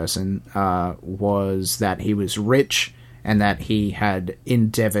average person, was that he was rich and that he had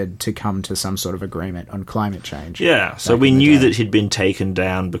endeavoured to come to some sort of agreement on climate change. Yeah, so we knew that he'd been taken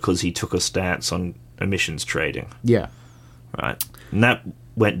down because he took a stance on emissions trading. Yeah. Right. And that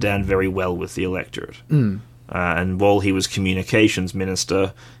went down very well with the electorate. And while he was communications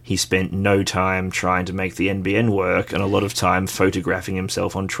minister, he spent no time trying to make the NBN work and a lot of time photographing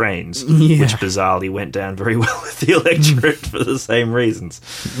himself on trains, which bizarrely went down very well with the electorate for the same reasons.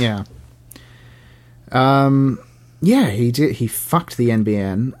 Yeah. He did. He fucked the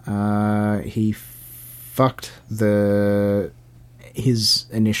NBN. He fucked his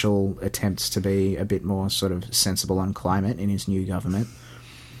initial attempts to be a bit more sort of sensible on climate in his new government.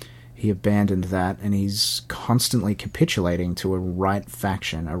 He abandoned that, and he's constantly capitulating to a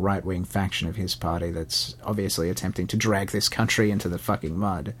right-wing faction of his party that's obviously attempting to drag this country into the fucking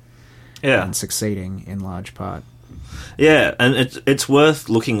mud. Yeah. And succeeding in large part. Yeah, and it's worth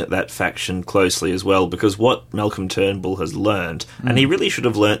looking at that faction closely as well, because what Malcolm Turnbull has learned, and he really should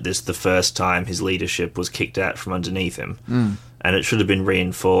have learnt this the first time his leadership was kicked out from underneath him, and it should have been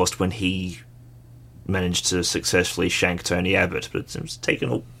reinforced when he managed to successfully shank Tony Abbott, but it's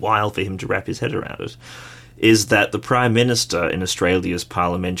taken a while for him to wrap his head around it, is that the Prime Minister in Australia's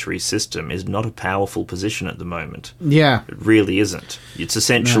parliamentary system is not a powerful position at the moment. Yeah. It really isn't. It's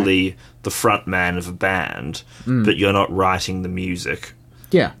essentially the front man of a band, but you're not writing the music.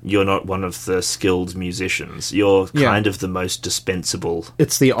 Yeah. You're not one of the skilled musicians. You're kind of the most dispensable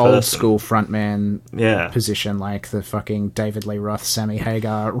It's the old person. school frontman Yeah. position, like the fucking David Lee Roth, Sammy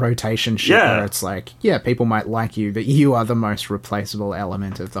Hagar rotation shit, Yeah. where it's like, yeah, people might like you, but you are the most replaceable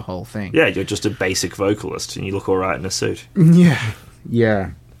element of the whole thing. Yeah, you're just a basic vocalist, and you look all right in a suit. Yeah. Yeah.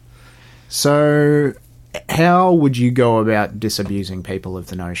 So, how would you go about disabusing people of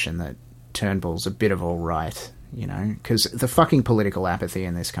the notion that Turnbull's a bit of all right? You know, because the fucking political apathy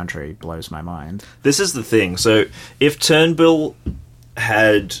in this country blows my mind. This is the thing. So, if Turnbull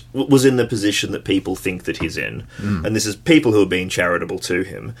was in the position that people think that he's in, and this is people who are being charitable to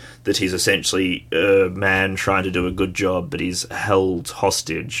him, that he's essentially a man trying to do a good job, but he's held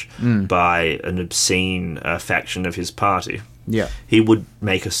hostage by an obscene faction of his party. Yeah. He would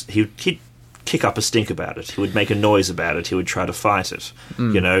he'd kick up a stink about it. He would make a noise about it. He would try to fight it.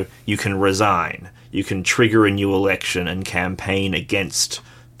 You know, you can resign. You can trigger a new election and campaign against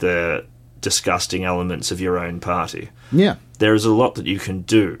the disgusting elements of your own party. Yeah. There is a lot that you can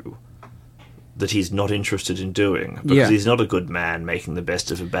do that he's not interested in doing, because he's not a good man making the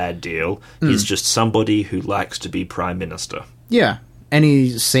best of a bad deal. He's just somebody who likes to be Prime Minister. Yeah. And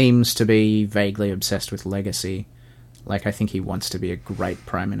he seems to be vaguely obsessed with legacy. Like, I think he wants to be a great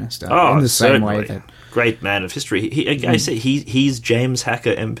Prime Minister. Oh, in the same way certainly. that... Great man of history. I say he's James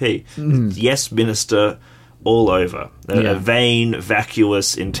Hacker MP. Yes, Minister all over. A vain,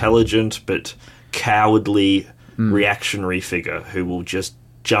 vacuous, intelligent, but cowardly, reactionary figure who will just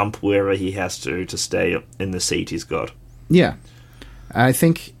jump wherever he has to stay in the seat he's got. Yeah. I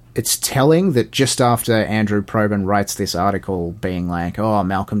think it's telling that just after Andrew Probyn writes this article being like, oh,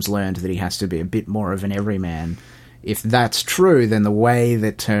 Malcolm's learned that he has to be a bit more of an everyman. If that's true, then the way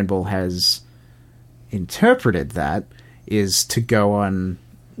that Turnbull has interpreted that is to go on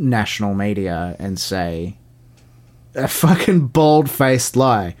national media and say a fucking bald-faced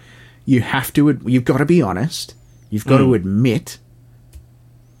lie. You've got to be honest. You've got to admit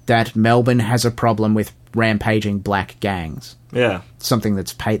that Melbourne has a problem with rampaging black gangs. Yeah. Something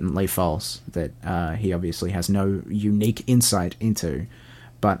that's patently false, that he obviously has no unique insight into,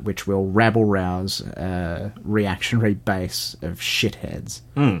 but which will rabble-rouse a reactionary base of shitheads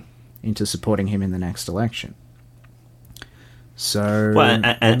into supporting him in the next election. So, well,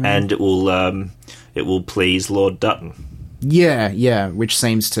 and it will please Lord Dutton, yeah, which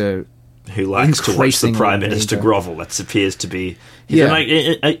seems to who likes to watch the Prime increasingly Minister be grovel. That appears to be. Yeah.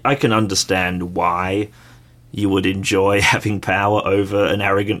 And I can understand why you would enjoy having power over an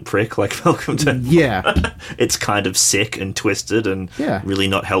arrogant prick like Malcolm Turnbull. Yeah. It's kind of sick and twisted and really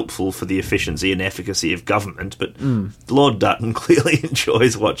not helpful for the efficiency and efficacy of government, but Lord Dutton clearly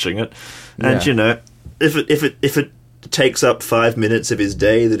enjoys watching it. And, you know, if it takes up 5 minutes of his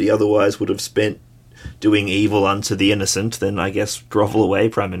day that he otherwise would have spent doing evil unto the innocent, then I guess grovel away,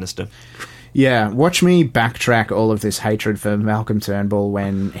 Prime Minister. Yeah, watch me backtrack all of this hatred for Malcolm Turnbull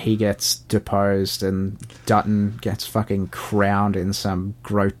when he gets deposed and Dutton gets fucking crowned in some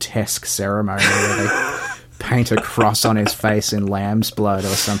grotesque ceremony where they paint a cross on his face in lamb's blood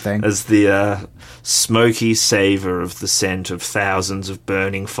or something. As the smoky savour of the scent of thousands of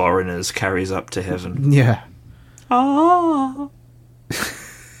burning foreigners carries up to heaven. Yeah. Ah.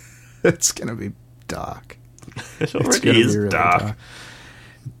 It's gonna be dark. It already is really dark.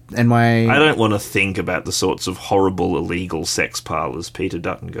 And I don't want to think about the sorts of horrible illegal sex parlours Peter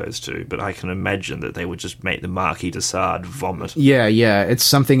Dutton goes to, but I can imagine that they would just make the Marquis de Sade vomit. Yeah, it's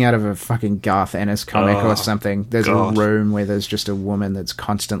something out of a fucking Garth Ennis comic or something. There's a room where there's just a woman that's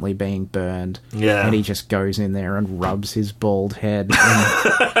constantly being burned. Yeah. And he just goes in there and rubs his bald head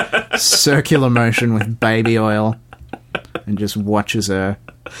in circular motion with baby oil and just watches her.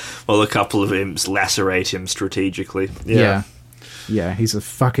 Well, a couple of imps lacerate him strategically. Yeah, he's a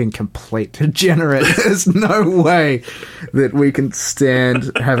fucking complete degenerate. There's no way that we can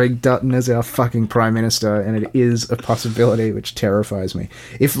stand having Dutton as our fucking Prime Minister, and it is a possibility which terrifies me.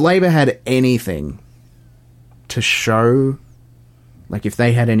 If Labour had anything to show, like if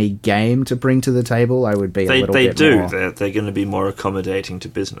they had any game to bring to the table, I would be a little bit more... They do. They're going to be more accommodating to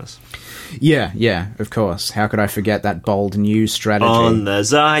business. Yeah, of course. How could I forget that bold new strategy? On the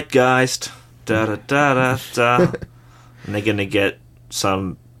zeitgeist. Da-da-da-da-da. And they're going to get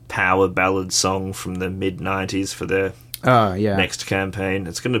some power ballad song from the mid-90s for their next campaign.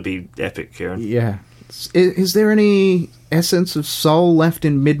 It's going to be epic, Kieran. Yeah. Is there any essence of soul left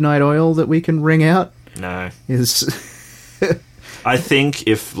in Midnight Oil that we can wring out? No. Is I think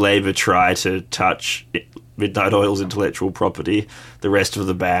if Labour try to touch Midnight Oil's intellectual property, the rest of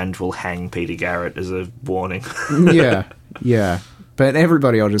the band will hang Peter Garrett as a warning. yeah. But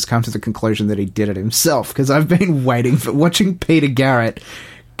everybody will just come to the conclusion that he did it himself, because I've been watching Peter Garrett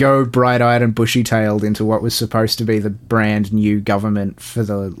go bright-eyed and bushy-tailed into what was supposed to be the brand new government for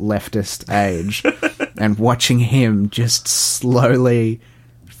the leftist age, and watching him just slowly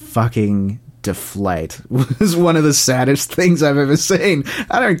fucking deflate was one of the saddest things I've ever seen.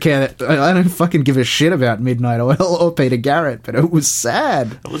 I don't care. I don't fucking give a shit about Midnight Oil or Peter Garrett, but it was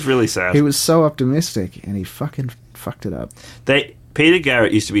sad. It was really sad. He was so optimistic, and he fucking fucked it up. Peter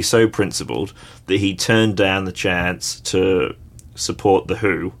Garrett used to be so principled that he turned down the chance to support The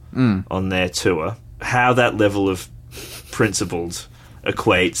Who on their tour. How that level of principled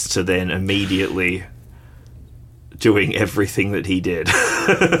equates to then immediately doing everything that he did.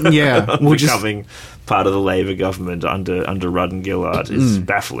 Yeah. Becoming part of the Labour government under Rudd and Gillard is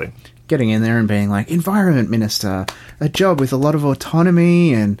baffling. Getting in there and being like, Environment Minister, a job with a lot of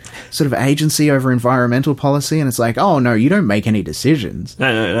autonomy and sort of agency over environmental policy, and it's like, oh no, you don't make any decisions.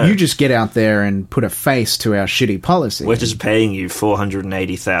 No. You just get out there and put a face to our shitty policy. We're just paying you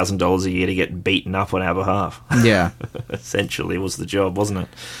 $480,000 a year to get beaten up on our behalf. Yeah. Essentially was the job, wasn't it?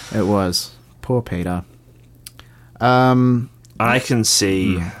 It was. Poor Peter. I can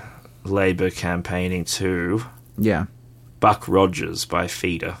see Labour campaigning to Yeah. Buck Rogers by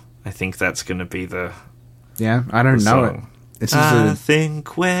Feeder. I think that's going to be the Yeah, I don't know it. song. This is I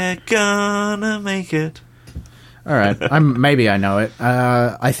think we're gonna make it. all right. Maybe I know it.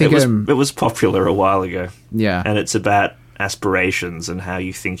 I think It was popular a while ago, yeah. and it's about aspirations and how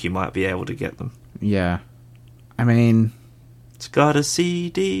you think you might be able to get them. Yeah. I mean, It's got a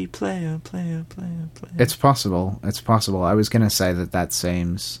CD player. it's possible. It's possible. I was going to say that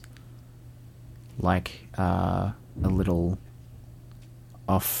seems like a little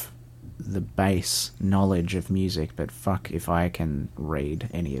off the base knowledge of music, but fuck if I can read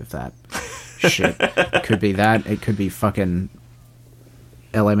any of that shit. It could be that. It could be fucking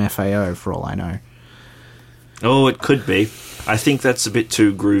LMFAO for all I know. Oh, it could be. I think that's a bit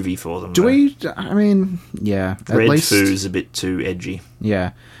too groovy for them. Do though. we? I mean, yeah. Red at least, Foo's a bit too edgy.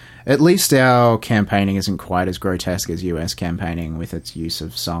 Yeah. At least our campaigning isn't quite as grotesque as US campaigning with its use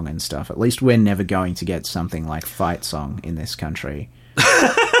of song and stuff. At least we're never going to get something like Fight Song in this country.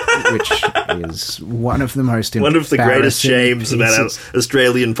 Which is one of the most One of the greatest shames about our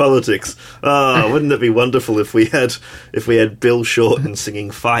Australian politics. Oh, wouldn't it be wonderful if we had Bill Shorten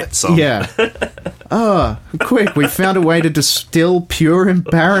singing Fight Song? Yeah. Oh, quick, we found a way to distill pure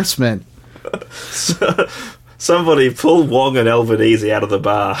embarrassment. Somebody pull Wong and Albanese out of the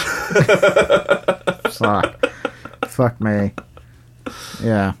bar. Fuck me.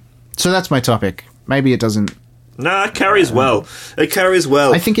 Yeah. So that's my topic. Maybe it doesn't... No, it carries well. It carries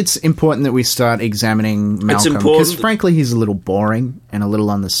well. I think it's important that we start examining Malcolm, important because frankly he's a little boring and a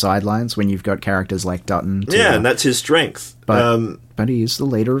little on the sidelines when you've got characters like Dutton. Yeah, and that's his strength. But he is the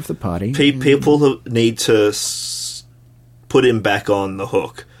leader of the party. People need to put him back on the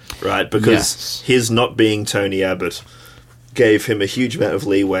hook, right? Because his not being Tony Abbott gave him a huge amount of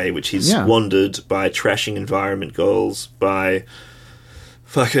leeway, which he's squandered by trashing environment goals, by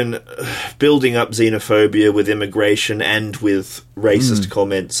fucking building up xenophobia with immigration and with racist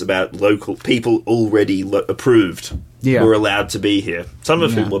comments about local people already approved who are allowed to be here. Some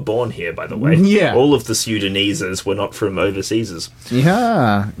of whom were born here, by the way. Yeah. All of the Sudaneses were not from overseas.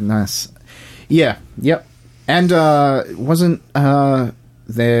 Yeah, nice. Yeah, yep. And wasn't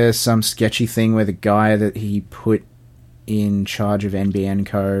there some sketchy thing where the guy that he put in charge of NBN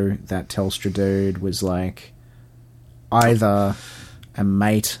Co., that Telstra dude, was like either a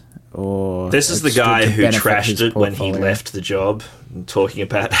mate or... This is the guy who trashed it when he left the job, talking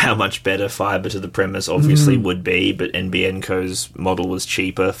about how much better fibre to the premise obviously would be, but NBN Co.'s model was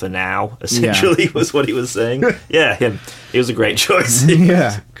cheaper for now, essentially, was what he was saying. Yeah, him. He was a great choice.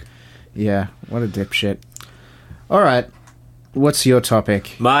 Yeah, what a dipshit. Alright, what's your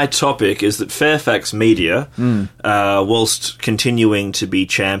topic? My topic is that Fairfax Media, whilst continuing to be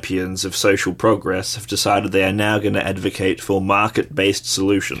champions of social progress, have decided they are now going to advocate for market-based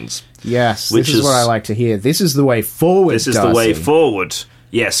solutions. Yes, this is what I like to hear. This is the way forward, This is the way forward.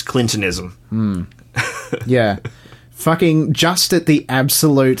 Yes, Clintonism. Yeah. Fucking just at the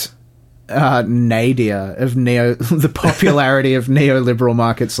absolute nadir of the popularity of neoliberal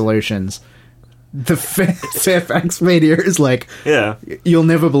market solutions. The Fairfax Media is like, you'll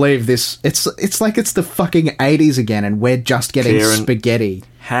never believe this. It's like it's the fucking 80s again, and we're just getting spaghetti.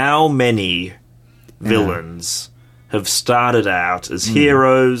 How many villains have started out as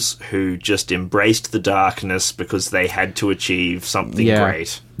heroes who just embraced the darkness because they had to achieve something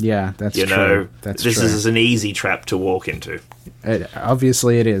great. Yeah, that's You true. know, That's this true. is an easy trap to walk into.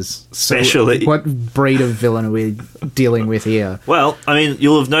 Obviously it is. Especially- So what breed of villain are we dealing with here? Well, I mean,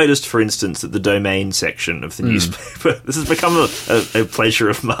 you'll have noticed, for instance, that the domain section of the newspaper, this has become a pleasure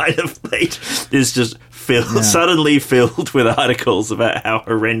of mine of late, is just suddenly filled with articles about how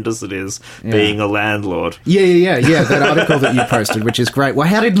horrendous it is being a landlord. Yeah, that article that you posted, which is great. Well,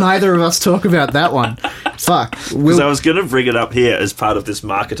 how did neither of us talk about that one? Fuck. Because I was going to bring it up here as part of this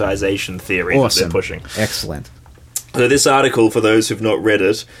marketization theory that they're pushing. Excellent. So this article, for those who've not read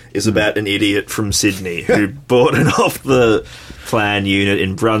it, is about an idiot from Sydney who bought an off-the-plan unit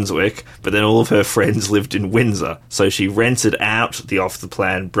in Brunswick, but then all of her friends lived in Windsor. So she rented out the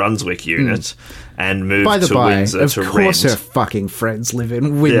off-the-plan Brunswick unit and moved to Windsor to rent. Of course her fucking friends live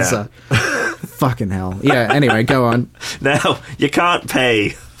in Windsor. Fucking hell. Yeah, anyway, go on. Now, you can't pay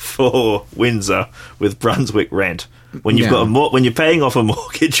for Windsor with Brunswick rent when you've got when you're paying off a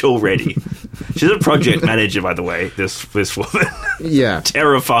mortgage already. She's a project manager, by the way, this woman. Yeah.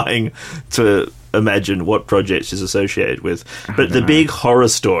 Terrifying to imagine what project she's associated with. But the big horror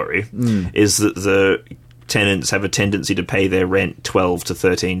story is that the tenants have a tendency to pay their rent 12 to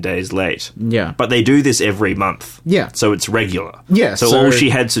 13 days late. Yeah. But they do this every month. Yeah. So it's regular. Yeah, So so- all she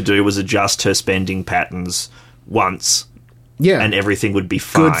had to do was adjust her spending patterns once. Yeah. And everything would be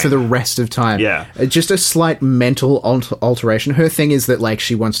fine. Good for the rest of time. Yeah. Just a slight mental alteration. Her thing is that, like,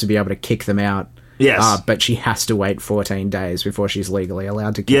 she wants to be able to kick them out. Yes. But she has to wait 14 days before she's legally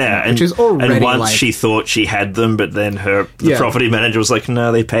allowed to kick them out, and, which is already, and once like... she thought she had them, but then the property manager was like,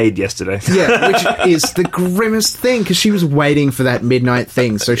 no, they paid yesterday. Yeah, which is the grimmest thing, because she was waiting for that midnight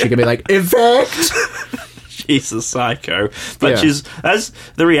thing so she could be like, evict! She's a psycho. But Yeah. as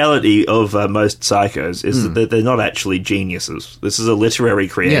the reality of most psychos is that they're not actually geniuses. This is a literary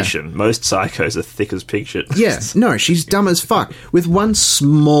creation. Most psychos are thick as pig shit. Yeah, no, she's dumb as fuck. With one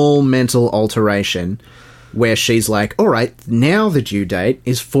small mental alteration where she's like, all right, now the due date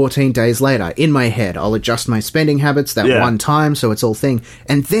is 14 days later. In my head, I'll adjust my spending habits that one time so it's all thing.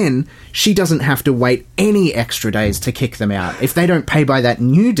 And then she doesn't have to wait any extra days to kick them out. If they don't pay by that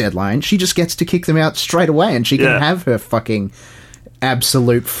new deadline, she just gets to kick them out straight away and she can have her fucking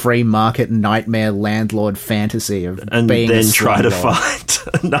absolute free market nightmare landlord fantasy of And being then a try to slumlord.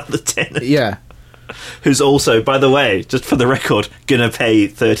 find another tenant. Yeah. Who's also, by the way, just for the record, gonna pay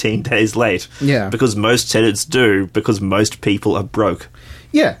 13 days late. Yeah. Because most tenants do, because most people are broke.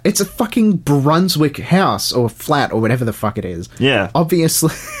 Yeah, it's a fucking Brunswick house or flat or whatever the fuck it is. Yeah.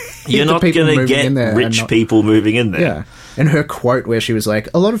 Obviously, You're the not people gonna moving get in there are rich not- people moving in there. Yeah. And her quote where she was like,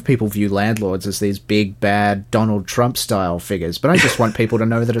 a lot of people view landlords as these big, bad Donald Trump style figures, but I just want people to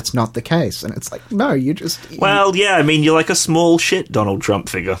know that it's not the case. And it's like, no, you just... Well, yeah, I mean, you're like a small shit Donald Trump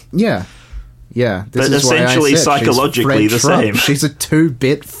figure. Yeah. Yeah. This But is why I essentially said psychologically she's the Fred same. Trump. She's a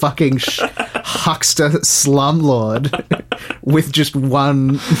 2-bit fucking huckster slumlord with just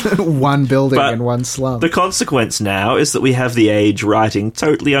one building But and one slum. The consequence now is that we have The Age writing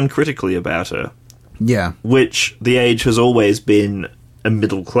totally uncritically about her, Yeah. which The Age has always been a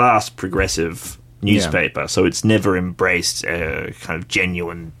middle-class progressive newspaper, so it's never embraced kind of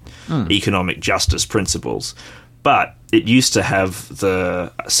genuine economic justice principles. But it used to have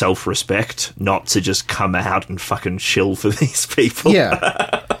the self-respect not to just come out and fucking shill for these people.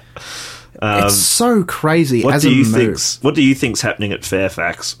 Yeah. It's so crazy What as do a you move. think's What do you think's happening at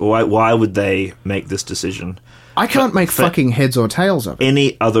Fairfax? Why would they make this decision? I can't make fucking heads or tails of it.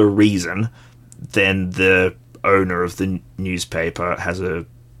 Any other reason than the owner of the newspaper has a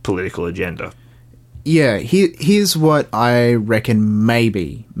political agenda? Yeah, here's what I reckon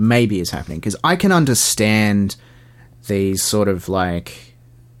maybe is happening. Because I can understand these sort of, like,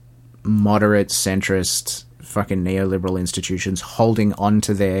 moderate, centrist, fucking neoliberal institutions holding on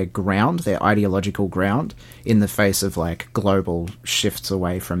to their ground, their ideological ground, in the face of, like, global shifts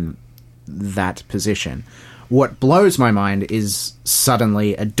away from that position. What blows my mind is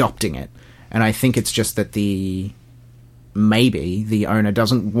suddenly adopting it. And I think it's just that maybe the owner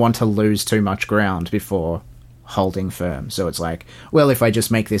doesn't want to lose too much ground before holding firm. So it's like, well, if I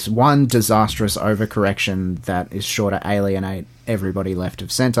just make this one disastrous overcorrection that is sure to alienate everybody left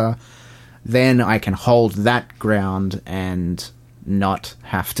of centre, then I can hold that ground and not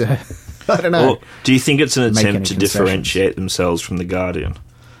have to, I don't know. Or do you think it's an Make attempt any to concessions. differentiate themselves from The Guardian?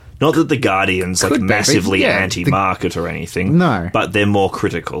 Not that the Guardian's like Could be, massively yeah, anti-market or anything. No. But they're more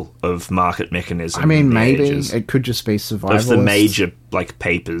critical of market mechanism. I mean, in the maybe ages. it could just be survivalist. Of the major like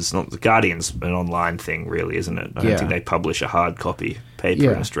papers, not the Guardian's an online thing, really, isn't it? I don't Yeah. think they publish a hard copy paper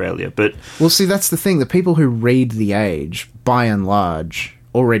Yeah. in Australia. But Well, see, that's the thing. The people who read The Age, by and large,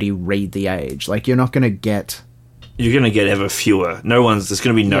 already read The Age. Like, you're not going to get... you're going to get ever fewer. There's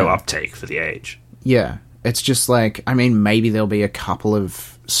going to be no Yeah. uptake for the Age. Yeah. It's just like, I mean, maybe there'll be a couple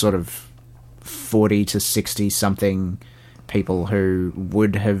of sort of 40 to 60-something people who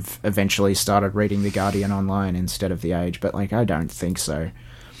would have eventually started reading The Guardian online instead of The Age, but, like, I don't think so.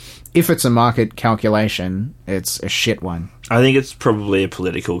 If it's a market calculation, it's a shit one. I think it's probably a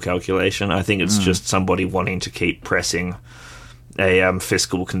political calculation. I think it's just somebody wanting to keep pressing a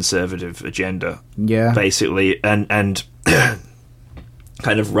fiscal conservative agenda, Yeah. basically, and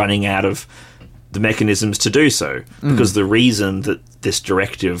kind of running out of the mechanisms to do so. Because the reason that this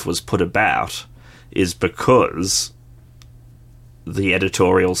directive was put about is because the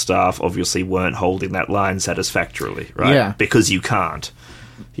editorial staff obviously weren't holding that line satisfactorily, right? Yeah. Because you can't.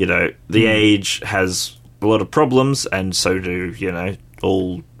 You know, The Age has a lot of problems, and so do, you know,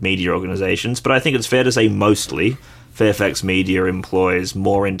 all media organisations. But I think it's fair to say mostly Fairfax Media employs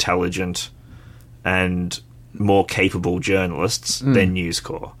more intelligent and more capable journalists than News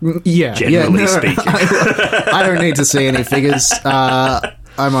Corp. Yeah. Generally speaking. I don't need to see any figures.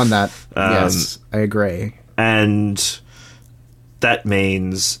 I'm on that. Yes, I agree. And that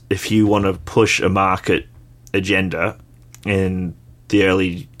means if you want to push a market agenda in the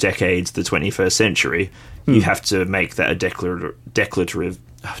early decades of the 21st century, you have to make that a declarative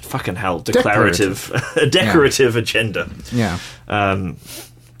agenda. Yeah.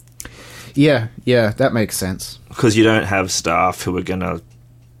 Yeah, that makes sense. Because you don't have staff who are going to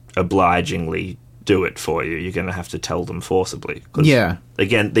obligingly do it for you. You're going to have to tell them forcibly. 'Cause, Yeah.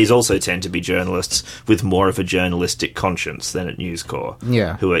 again, these also tend to be journalists with more of a journalistic conscience than at News Corp.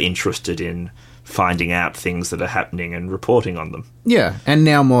 Yeah. Who are interested in finding out things that are happening and reporting on them. Yeah, and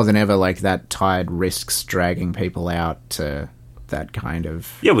now more than ever, like, that tide risks dragging people out to that kind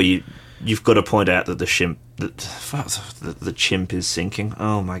of... Yeah, well, you've got to point out that the chimp is sinking.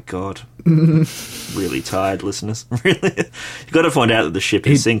 Oh my god. Really tired, listeners. Really? You've got to point out that the ship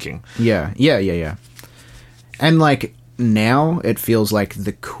is sinking. Yeah. And, like, now it feels like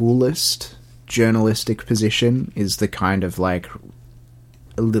the coolest journalistic position is the kind of, like,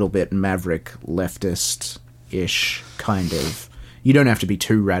 a little bit maverick leftist-ish kind of... You don't have to be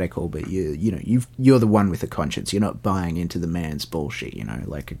too radical, but you're the one with a conscience. You're not buying into the man's bullshit, you know,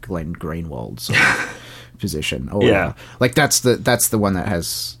 like a Glenn Greenwald sort of position. Or Yeah. like that's the one that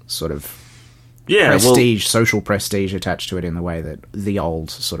has sort of Yeah, prestige, social prestige attached to it in the way that the old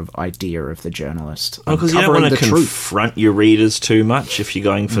sort of idea of the journalist. because you don't uncovering want to the truth. confront your readers too much if you're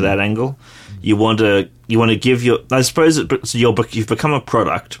going for that angle. You want to give your... I suppose you've become a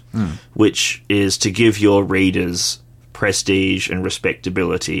product, which is to give your readers prestige and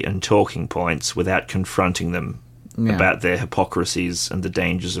respectability and talking points without confronting them Yeah. about their hypocrisies and the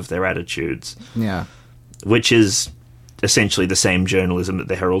dangers of their attitudes, Yeah. which is essentially the same journalism that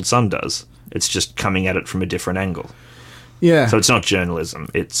the Herald Sun does. It's just coming at it from a different angle. Yeah. So it's not journalism,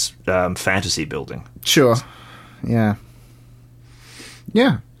 it's fantasy building. Sure. Yeah.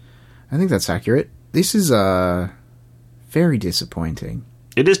 Yeah. I think that's accurate. This is very disappointing.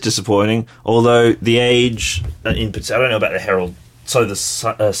 It is disappointing, although The Age, in particular, I don't know about the Herald, so the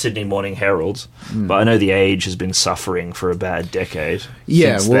Sydney Morning Herald, but I know The Age has been suffering for about a decade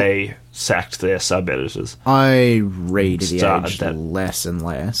since they sacked their sub-editors. I read The Started Age that. less and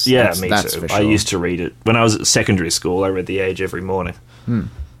less. Yeah, That's too. for sure. I used to read it. When I was at secondary school, I read The Age every morning.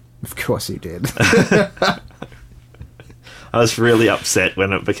 Of course you did. I was really upset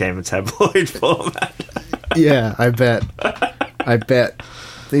when it became a tabloid format. Yeah, I bet.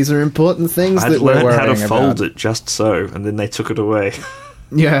 These are important things I'd that we're learned worrying how to fold about. it just so, and then they took it away.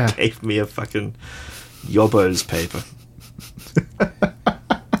 Yeah. Gave me a fucking Yobbo's paper.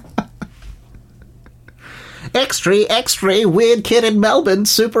 Extra, weird kid in Melbourne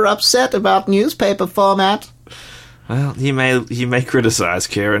super upset about newspaper format. Well, you may criticise,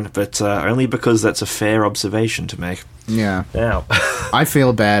 Kieran, but only because that's a fair observation to make. Yeah. Now, I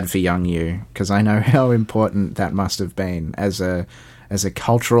feel bad for young you, because I know how important that must have been as a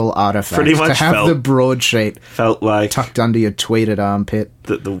cultural artifact. Pretty much to have felt- the broadsheet felt like tucked under your tweeted armpit.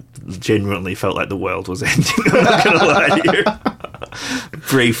 that genuinely felt like the world was ending. I'm not going to lie to you.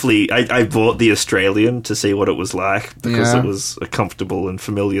 Briefly, I bought The Australian to see what it was like because Yeah. it was a comfortable and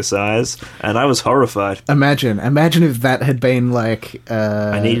familiar size, and I was horrified. Imagine if that had been like...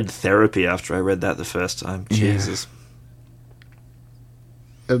 I needed therapy after I read that the first time. Jesus.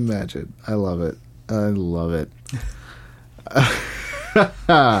 Imagine. I love it. I love it.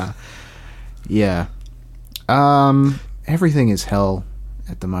 Yeah. Everything is hell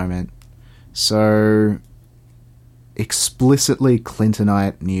at the moment. So, explicitly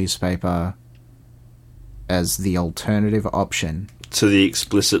Clintonite newspaper as the alternative option to the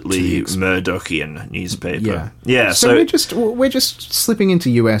explicitly Murdochian newspaper. Yeah. So we're just slipping into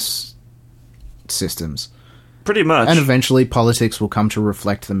US systems. Pretty much. And eventually politics will come to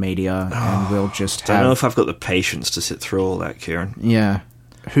reflect the media, and we'll just I don't know if I've got the patience to sit through all that, Kieran. Yeah.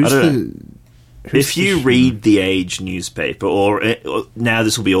 If you read the Age newspaper, or now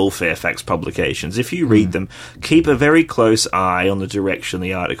this will be all Fairfax publications, if you read them, keep a very close eye on the direction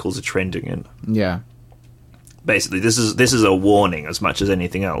the articles are trending in. Yeah. Basically, this is a warning as much as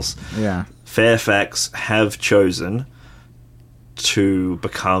anything else. Yeah. Fairfax have chosen to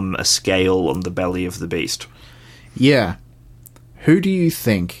become a scale on the belly of the beast. Yeah. Who do you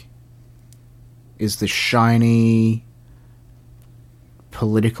think is the shiny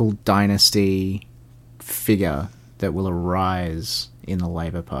political dynasty figure that will arise in the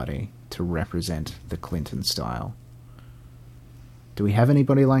Labour Party to represent the Clinton style? Do we have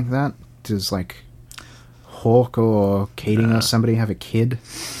anybody like that? Does, like, Hawke or Keating or somebody have a kid?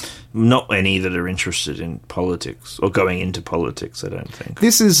 Not any that are interested in politics or going into politics, I don't think.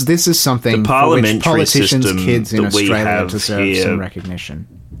 This is something the for which parliamentary politicians' system kids in that we Australia have deserve here some recognition.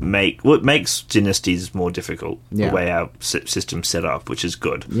 What makes dynasties more difficult, Yeah. the way our system's set up, which is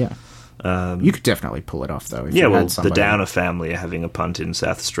good. Yeah. You could definitely pull it off, though. If Yeah, you well, had the somebody. Downer family are having a punt in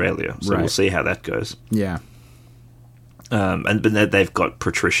South Australia, so Right. we'll see how that goes. Yeah. But they've got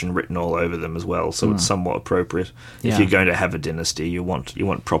patrician written all over them as well, so it's somewhat appropriate. Yeah. If you're going to have a dynasty, you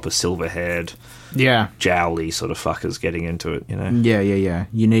want proper silver-haired, Yeah. jowly sort of fuckers getting into it, you know? Yeah.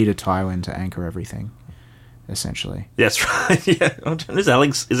 You need a Tywin to anchor everything, essentially. That's right, yeah. Is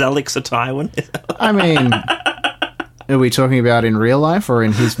Alex a Tywin? I mean, are we talking about in real life or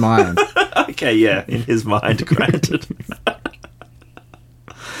in his mind? Okay, yeah, in his mind, granted.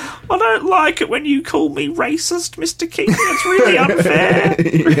 I don't like it when you call me racist, Mr. King. It's really unfair.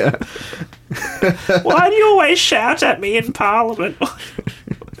 Yeah. Why do you always shout at me in Parliament?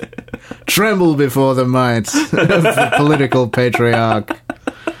 Tremble before the might of the political patriarch.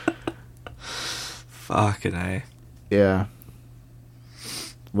 Fucking A. Yeah.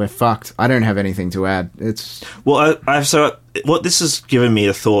 We're fucked. I don't have anything to add. It's... Well, what this has given me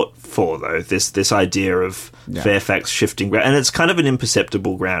a thought for, though, this idea of Fairfax shifting ground, and it's kind of an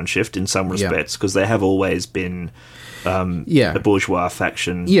imperceptible ground shift in some respects, because they have always been a bourgeois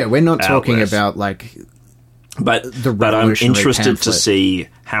faction. Yeah, we're not talking west. about, like, but the I'm revolutionary interested to pamphlet. see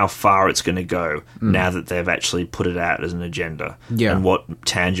how far it's going to go now that they've actually put it out as an agenda, and what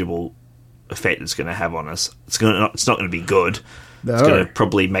tangible effect it's going to have on us. It's not going to be good. No. It's going to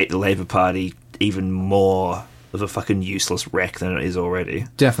probably make the Labour Party even more of a fucking useless wreck than it is already.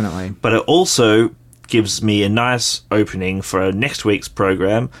 Definitely. But it also gives me a nice opening for next week's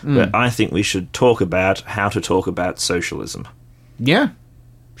program, where I think we should talk about how to talk about socialism. Yeah,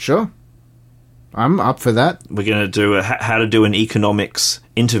 sure. I'm up for that. We're going to do how to do an economics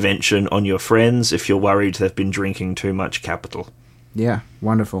intervention on your friends if you're worried they've been drinking too much capital. Yeah,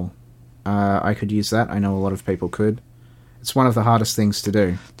 wonderful. I could use that. I know a lot of people could. It's one of the hardest things to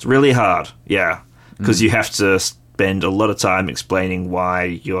do. It's really hard, yeah, because you have to spend a lot of time explaining why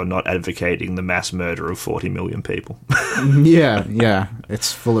you're not advocating the mass murder of 40 million people. Yeah.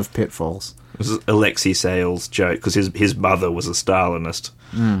 It's full of pitfalls. It was Alexei Sayle's joke, because his mother was a Stalinist,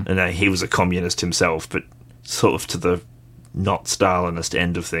 and he was a communist himself, but sort of to the not Stalinist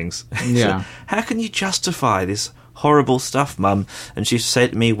end of things. Yeah. So, how can you justify this horrible stuff, Mum? And she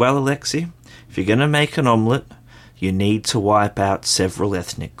said to me, well, Alexei, if you're going to make an omelette, you need to wipe out several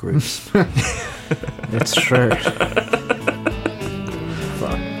ethnic groups. It's true.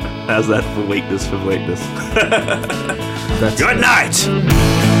 How's that for weakness for weakness? That's Good night!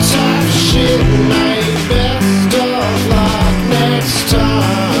 Talk shit, mate. Best of luck next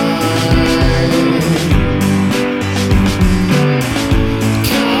time.